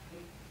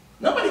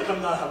 Nobody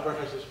come down to have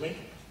breakfast with me.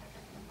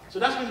 So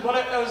that means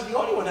I was the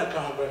only one that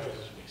come have breakfast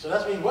with me. So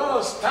that means,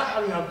 well, stop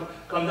having to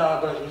come down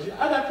and have breakfast with you.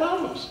 I got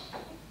problems.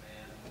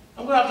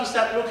 I'm going to have to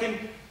start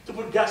looking to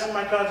put gas in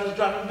my car just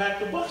driving back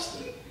to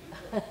Boston.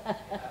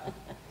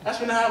 That's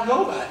when I have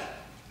nobody.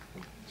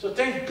 So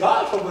thank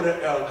God for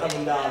Brother L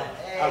coming down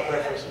and have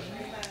breakfast with me.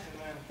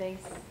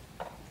 Thanks.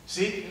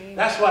 See,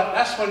 that's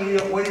when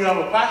you have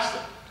a pastor.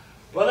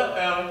 Brother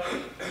L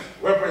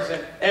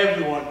represents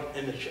everyone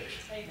in the church.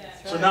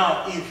 So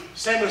now, if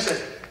Samuel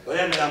says, well,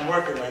 I'm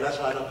working, man, that's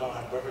why I don't come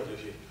have breakfast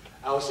with you.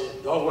 I would say,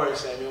 don't worry,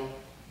 Samuel.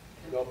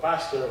 Your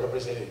pastor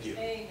represented you.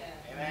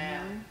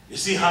 Amen. You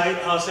see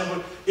how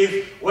Samuel,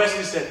 if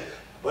Wesley said,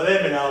 well,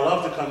 I'd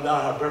love to come down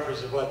and have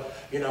breakfast, but,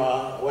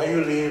 where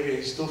you live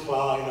is too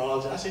far,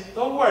 all that. I said,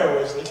 don't worry,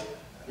 Wesley.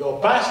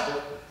 Your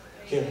pastor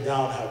came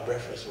down and have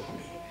breakfast with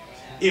me.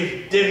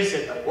 If David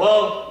said,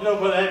 well,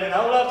 Brother Edmund,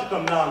 I would love to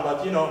come down,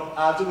 but,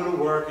 I have to go to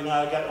work,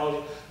 I got all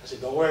this. I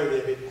said, don't worry,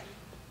 David.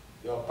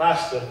 Your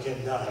pastor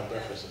came down and have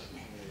breakfast with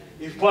me.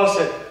 If Paul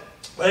said,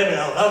 well, Edmund,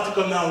 I would love to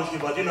come down with you,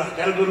 but, I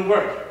got to go to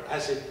work. I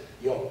said,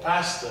 your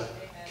pastor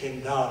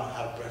came down and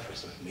have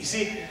breakfast with me.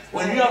 See,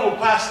 when you have a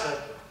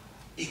pastor,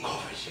 he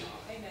covers you.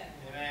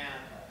 Amen.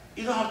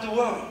 You don't have to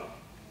worry.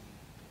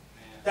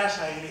 That's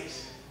how it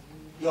is.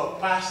 Your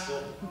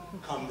pastor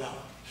come down.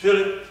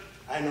 Philip,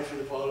 I know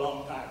Philip for a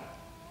long time.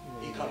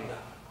 He come down.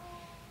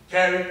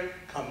 Carrie,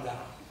 come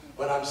down.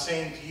 But I'm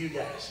saying to you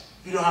guys,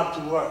 you don't have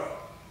to worry.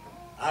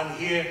 I'm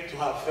here to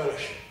have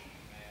fellowship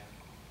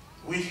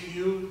with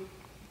you,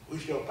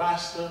 with your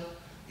pastor.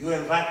 You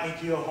invite me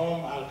to your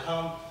home, I'll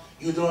come.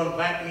 You don't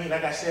invite me,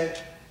 like I said,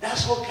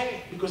 that's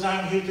okay, because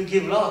I'm here to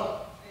give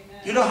love.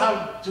 Amen. You don't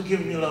have to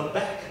give me love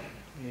back.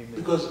 Amen.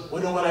 Because you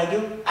know what I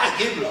do? I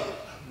give love.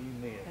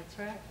 Amen. That's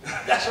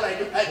right. That's what I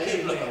do. I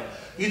give Amen. love.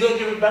 You don't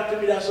give it back to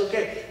me, that's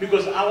okay.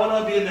 Because I want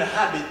to be in the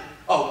habit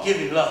of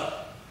giving love.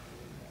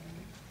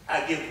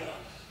 I give love.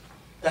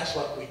 That's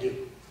what we do.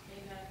 Amen.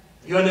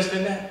 You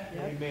understand that?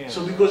 Amen.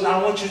 So because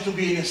I want you to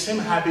be in the same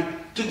habit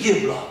to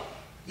give love.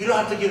 You don't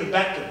have to give it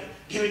back to me.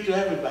 Give it to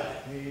everybody.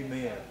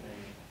 Amen.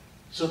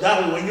 So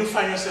that way when you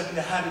find yourself in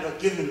the habit of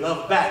giving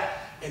love back,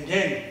 and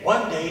then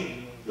one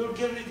day you'll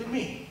give it to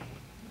me.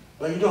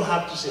 But you don't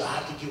have to say, I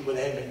have to give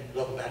whatever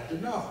love back to.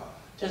 No.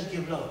 Just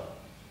give love.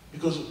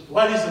 Because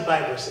what does the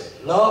Bible say?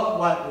 Love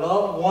what?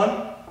 Love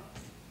one.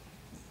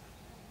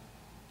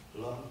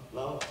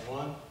 Love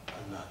one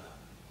another.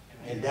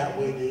 And that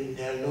way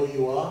they'll know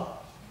you are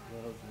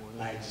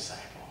my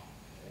disciple.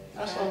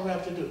 That's all we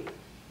have to do.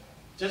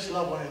 Just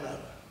love one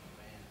another.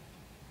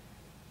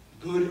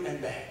 Good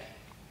and bad.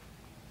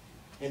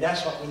 And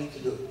that's what we need to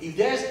do. If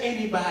there's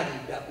anybody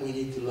that we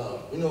need to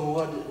love, you know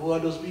who are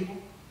those people?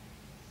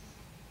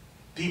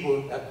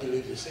 People that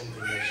believe the same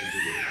thing that you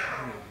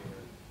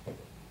believe.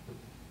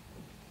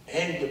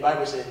 And the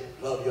Bible said,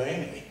 love your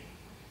enemy.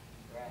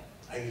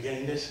 Are you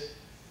getting this?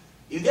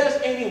 If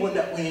there's anyone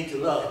that we need to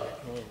love,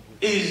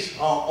 it is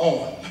our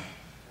own.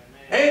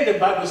 And the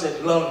Bible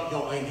said, love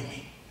your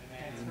enemy.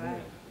 That's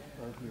right.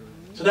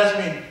 So that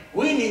means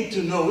we need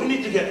to know, we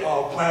need to get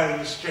our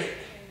priorities straight.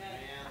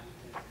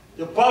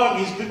 The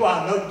problem is people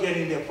are not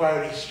getting their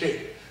priorities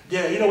straight.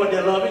 You know what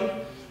they're loving?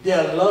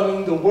 They're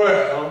loving the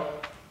world.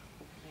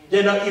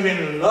 They're not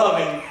even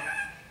loving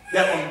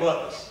their own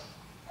brothers.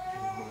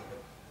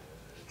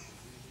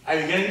 Are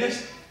you getting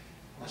this?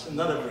 That's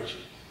another virtue.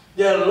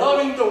 They're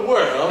loving the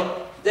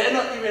world. They're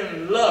not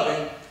even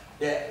loving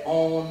their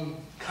own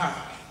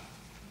kind.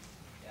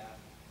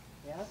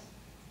 Yep.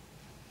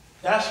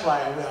 That's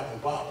why we have a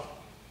problem.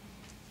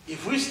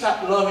 If we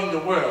stop loving the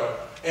world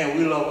and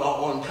we love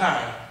our own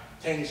kind,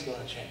 things are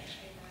going to change.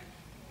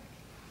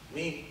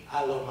 Me,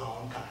 I love my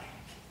own kind.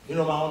 You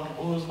know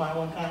who's my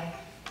own kind?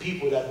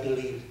 People that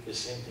believe the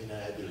same thing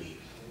that I believe.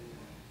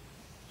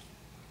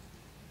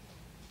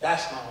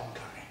 That's my own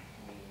kind.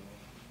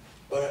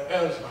 But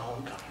else my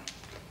own kind.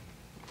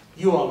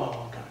 You are my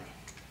own kind.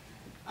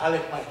 I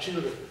left my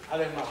children, I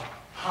left my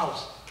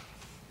house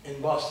in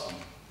Boston,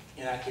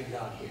 and I came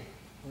down here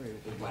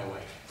with my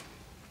wife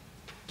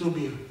to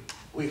be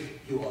with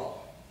you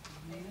all.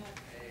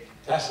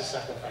 That's the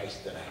sacrifice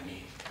that I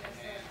made.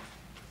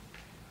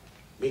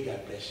 May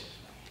God bless you.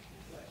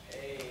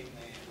 Amen.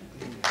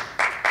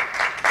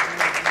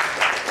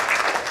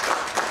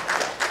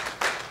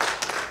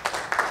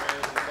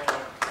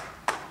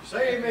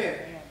 Say amen.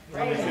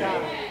 Praise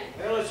God.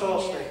 Now let's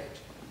all stand.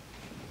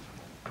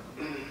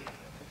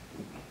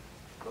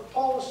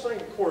 Paul, let's sing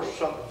a chorus or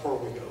something before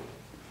we go.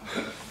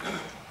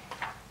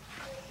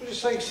 We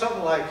just sing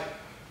something like,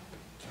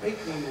 make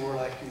me more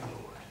like you,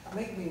 Lord.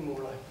 Make me more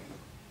like you.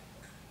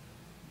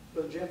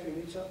 Brother Jeff, you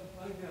need something?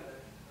 I got a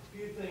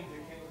few things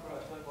that came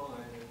across my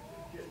mind.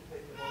 Just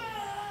take a moment.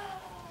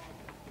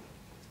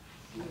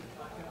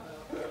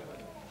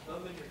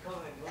 Loving your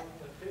kind, loving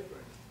the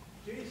different.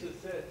 Jesus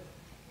said,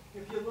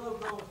 if you love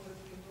those that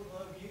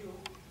love you,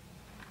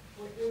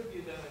 what good have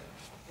you done?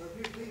 Or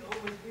if you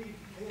only be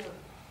him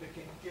that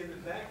can give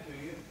it back to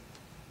you,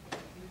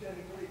 you've done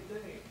a great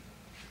thing.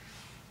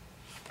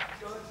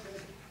 God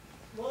said,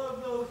 love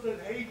those that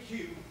hate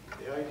you.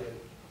 Yeah, I did.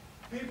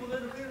 People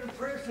that have been in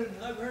prison,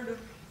 I've heard of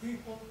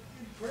people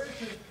in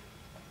prison.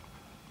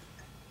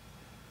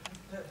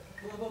 That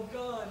love of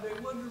God, they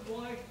wondered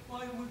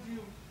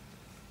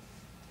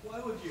why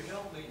would you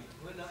help me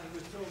when I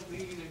was so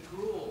mean and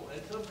cruel?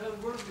 And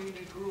sometimes we're mean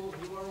and cruel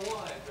to our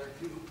wives or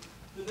to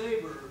the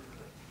neighbor,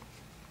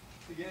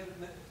 again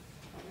at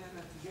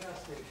the gas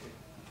station.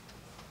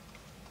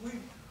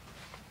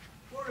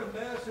 We're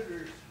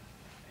ambassadors.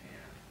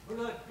 We're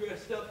not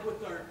dressed up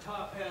with our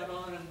top hat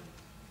on, and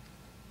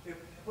if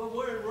I'm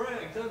wearing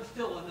rags, I'm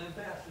still an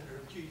ambassador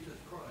of Jesus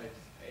Christ.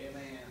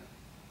 Amen.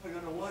 I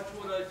gotta watch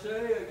what I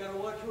say, I gotta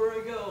watch where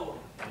I go.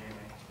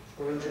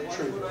 Words are Watch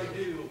true. what I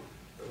do.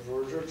 Those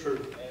words are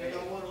true. And I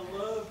want to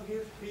love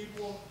his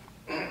people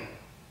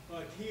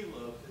like he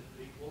loves his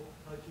people,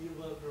 like he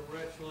loved a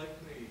wretch like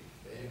me.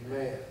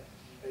 Amen.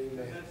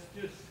 Amen. That's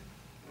just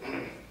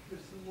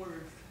some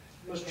words.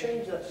 Let's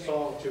change that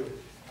song to,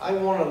 I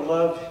want to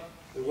love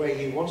the way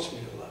he wants me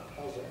to love.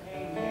 How's that?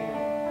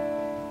 Amen.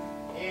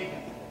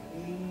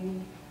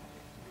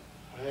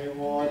 I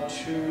want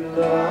to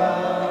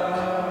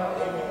love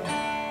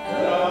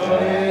the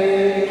way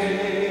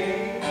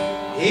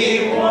he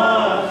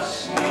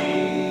wants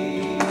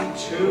me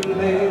to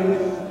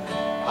live.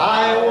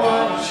 I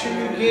want to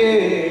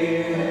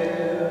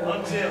give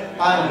until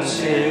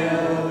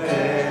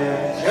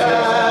there's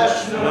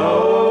just no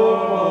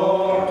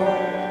more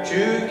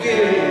to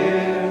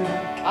give.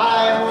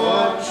 I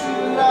want to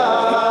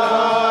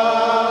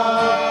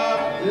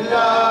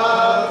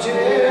love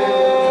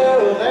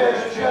till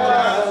there's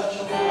just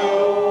no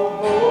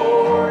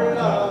more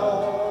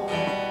love.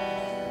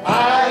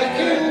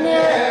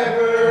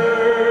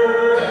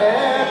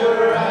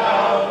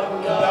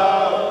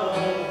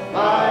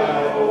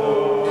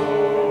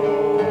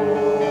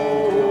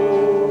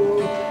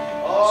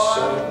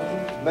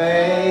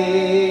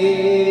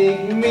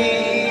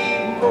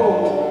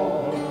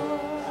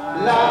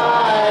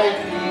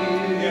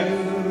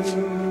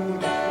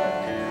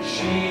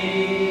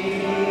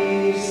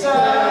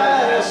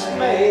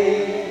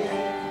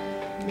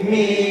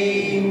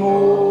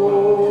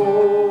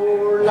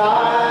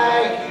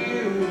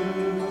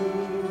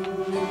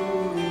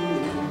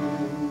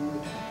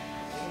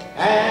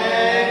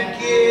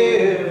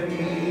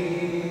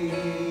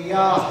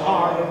 a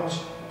heart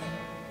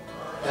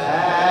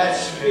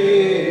that's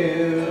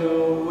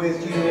filled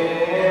with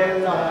your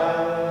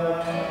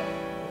love,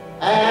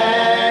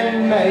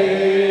 and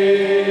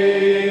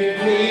make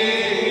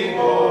me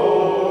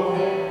more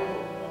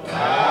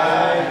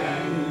like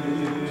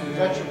you. Is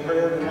that your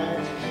prayer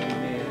tonight?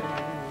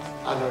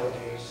 I know it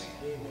is.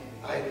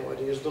 I know it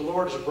is. The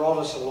Lord has brought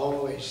us a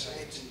long way,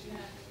 saints.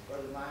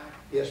 Brother Mike,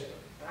 Yes, brother.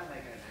 can I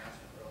make an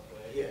announcement real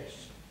quick?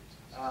 Yes.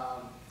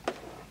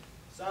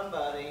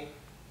 Somebody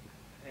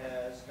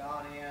has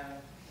gone in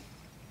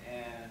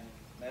and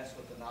messed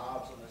with the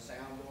knobs on the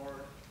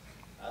soundboard.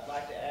 I'd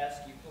like to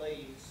ask you,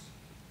 please,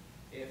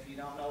 if you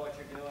don't know what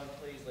you're doing,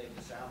 please leave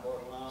the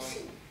soundboard alone.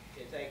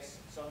 It takes,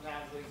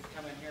 sometimes we've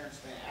come in here and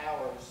spent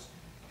hours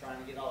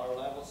trying to get all our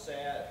levels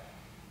set.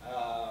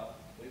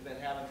 We've been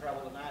having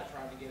trouble tonight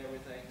trying to get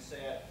everything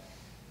set.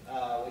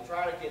 We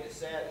try to get it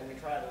set and we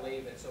try to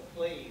leave it. So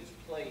please,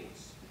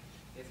 please,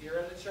 if you're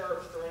in the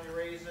church for any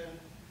reason,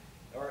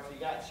 or if you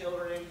got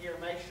children in here,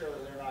 make sure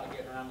that they're not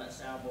getting around that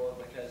soundboard,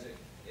 because it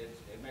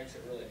makes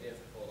it really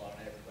difficult on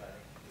everybody.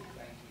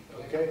 Thank you.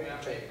 Okay. May I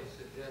make a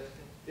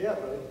suggestion? Yeah,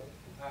 buddy.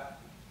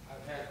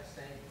 I've had the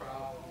same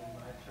problem in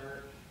my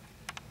church.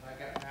 I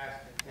got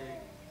masking tape,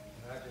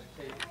 and I just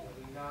taped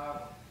the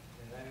knob,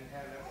 and I didn't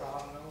have that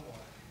problem no more.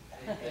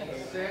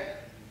 It's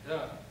set,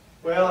 done.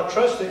 Well, I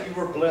trust that you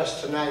were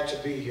blessed tonight to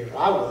be here.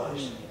 I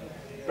was.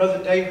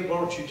 Brother David,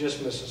 why don't you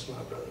dismiss us,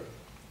 my brother?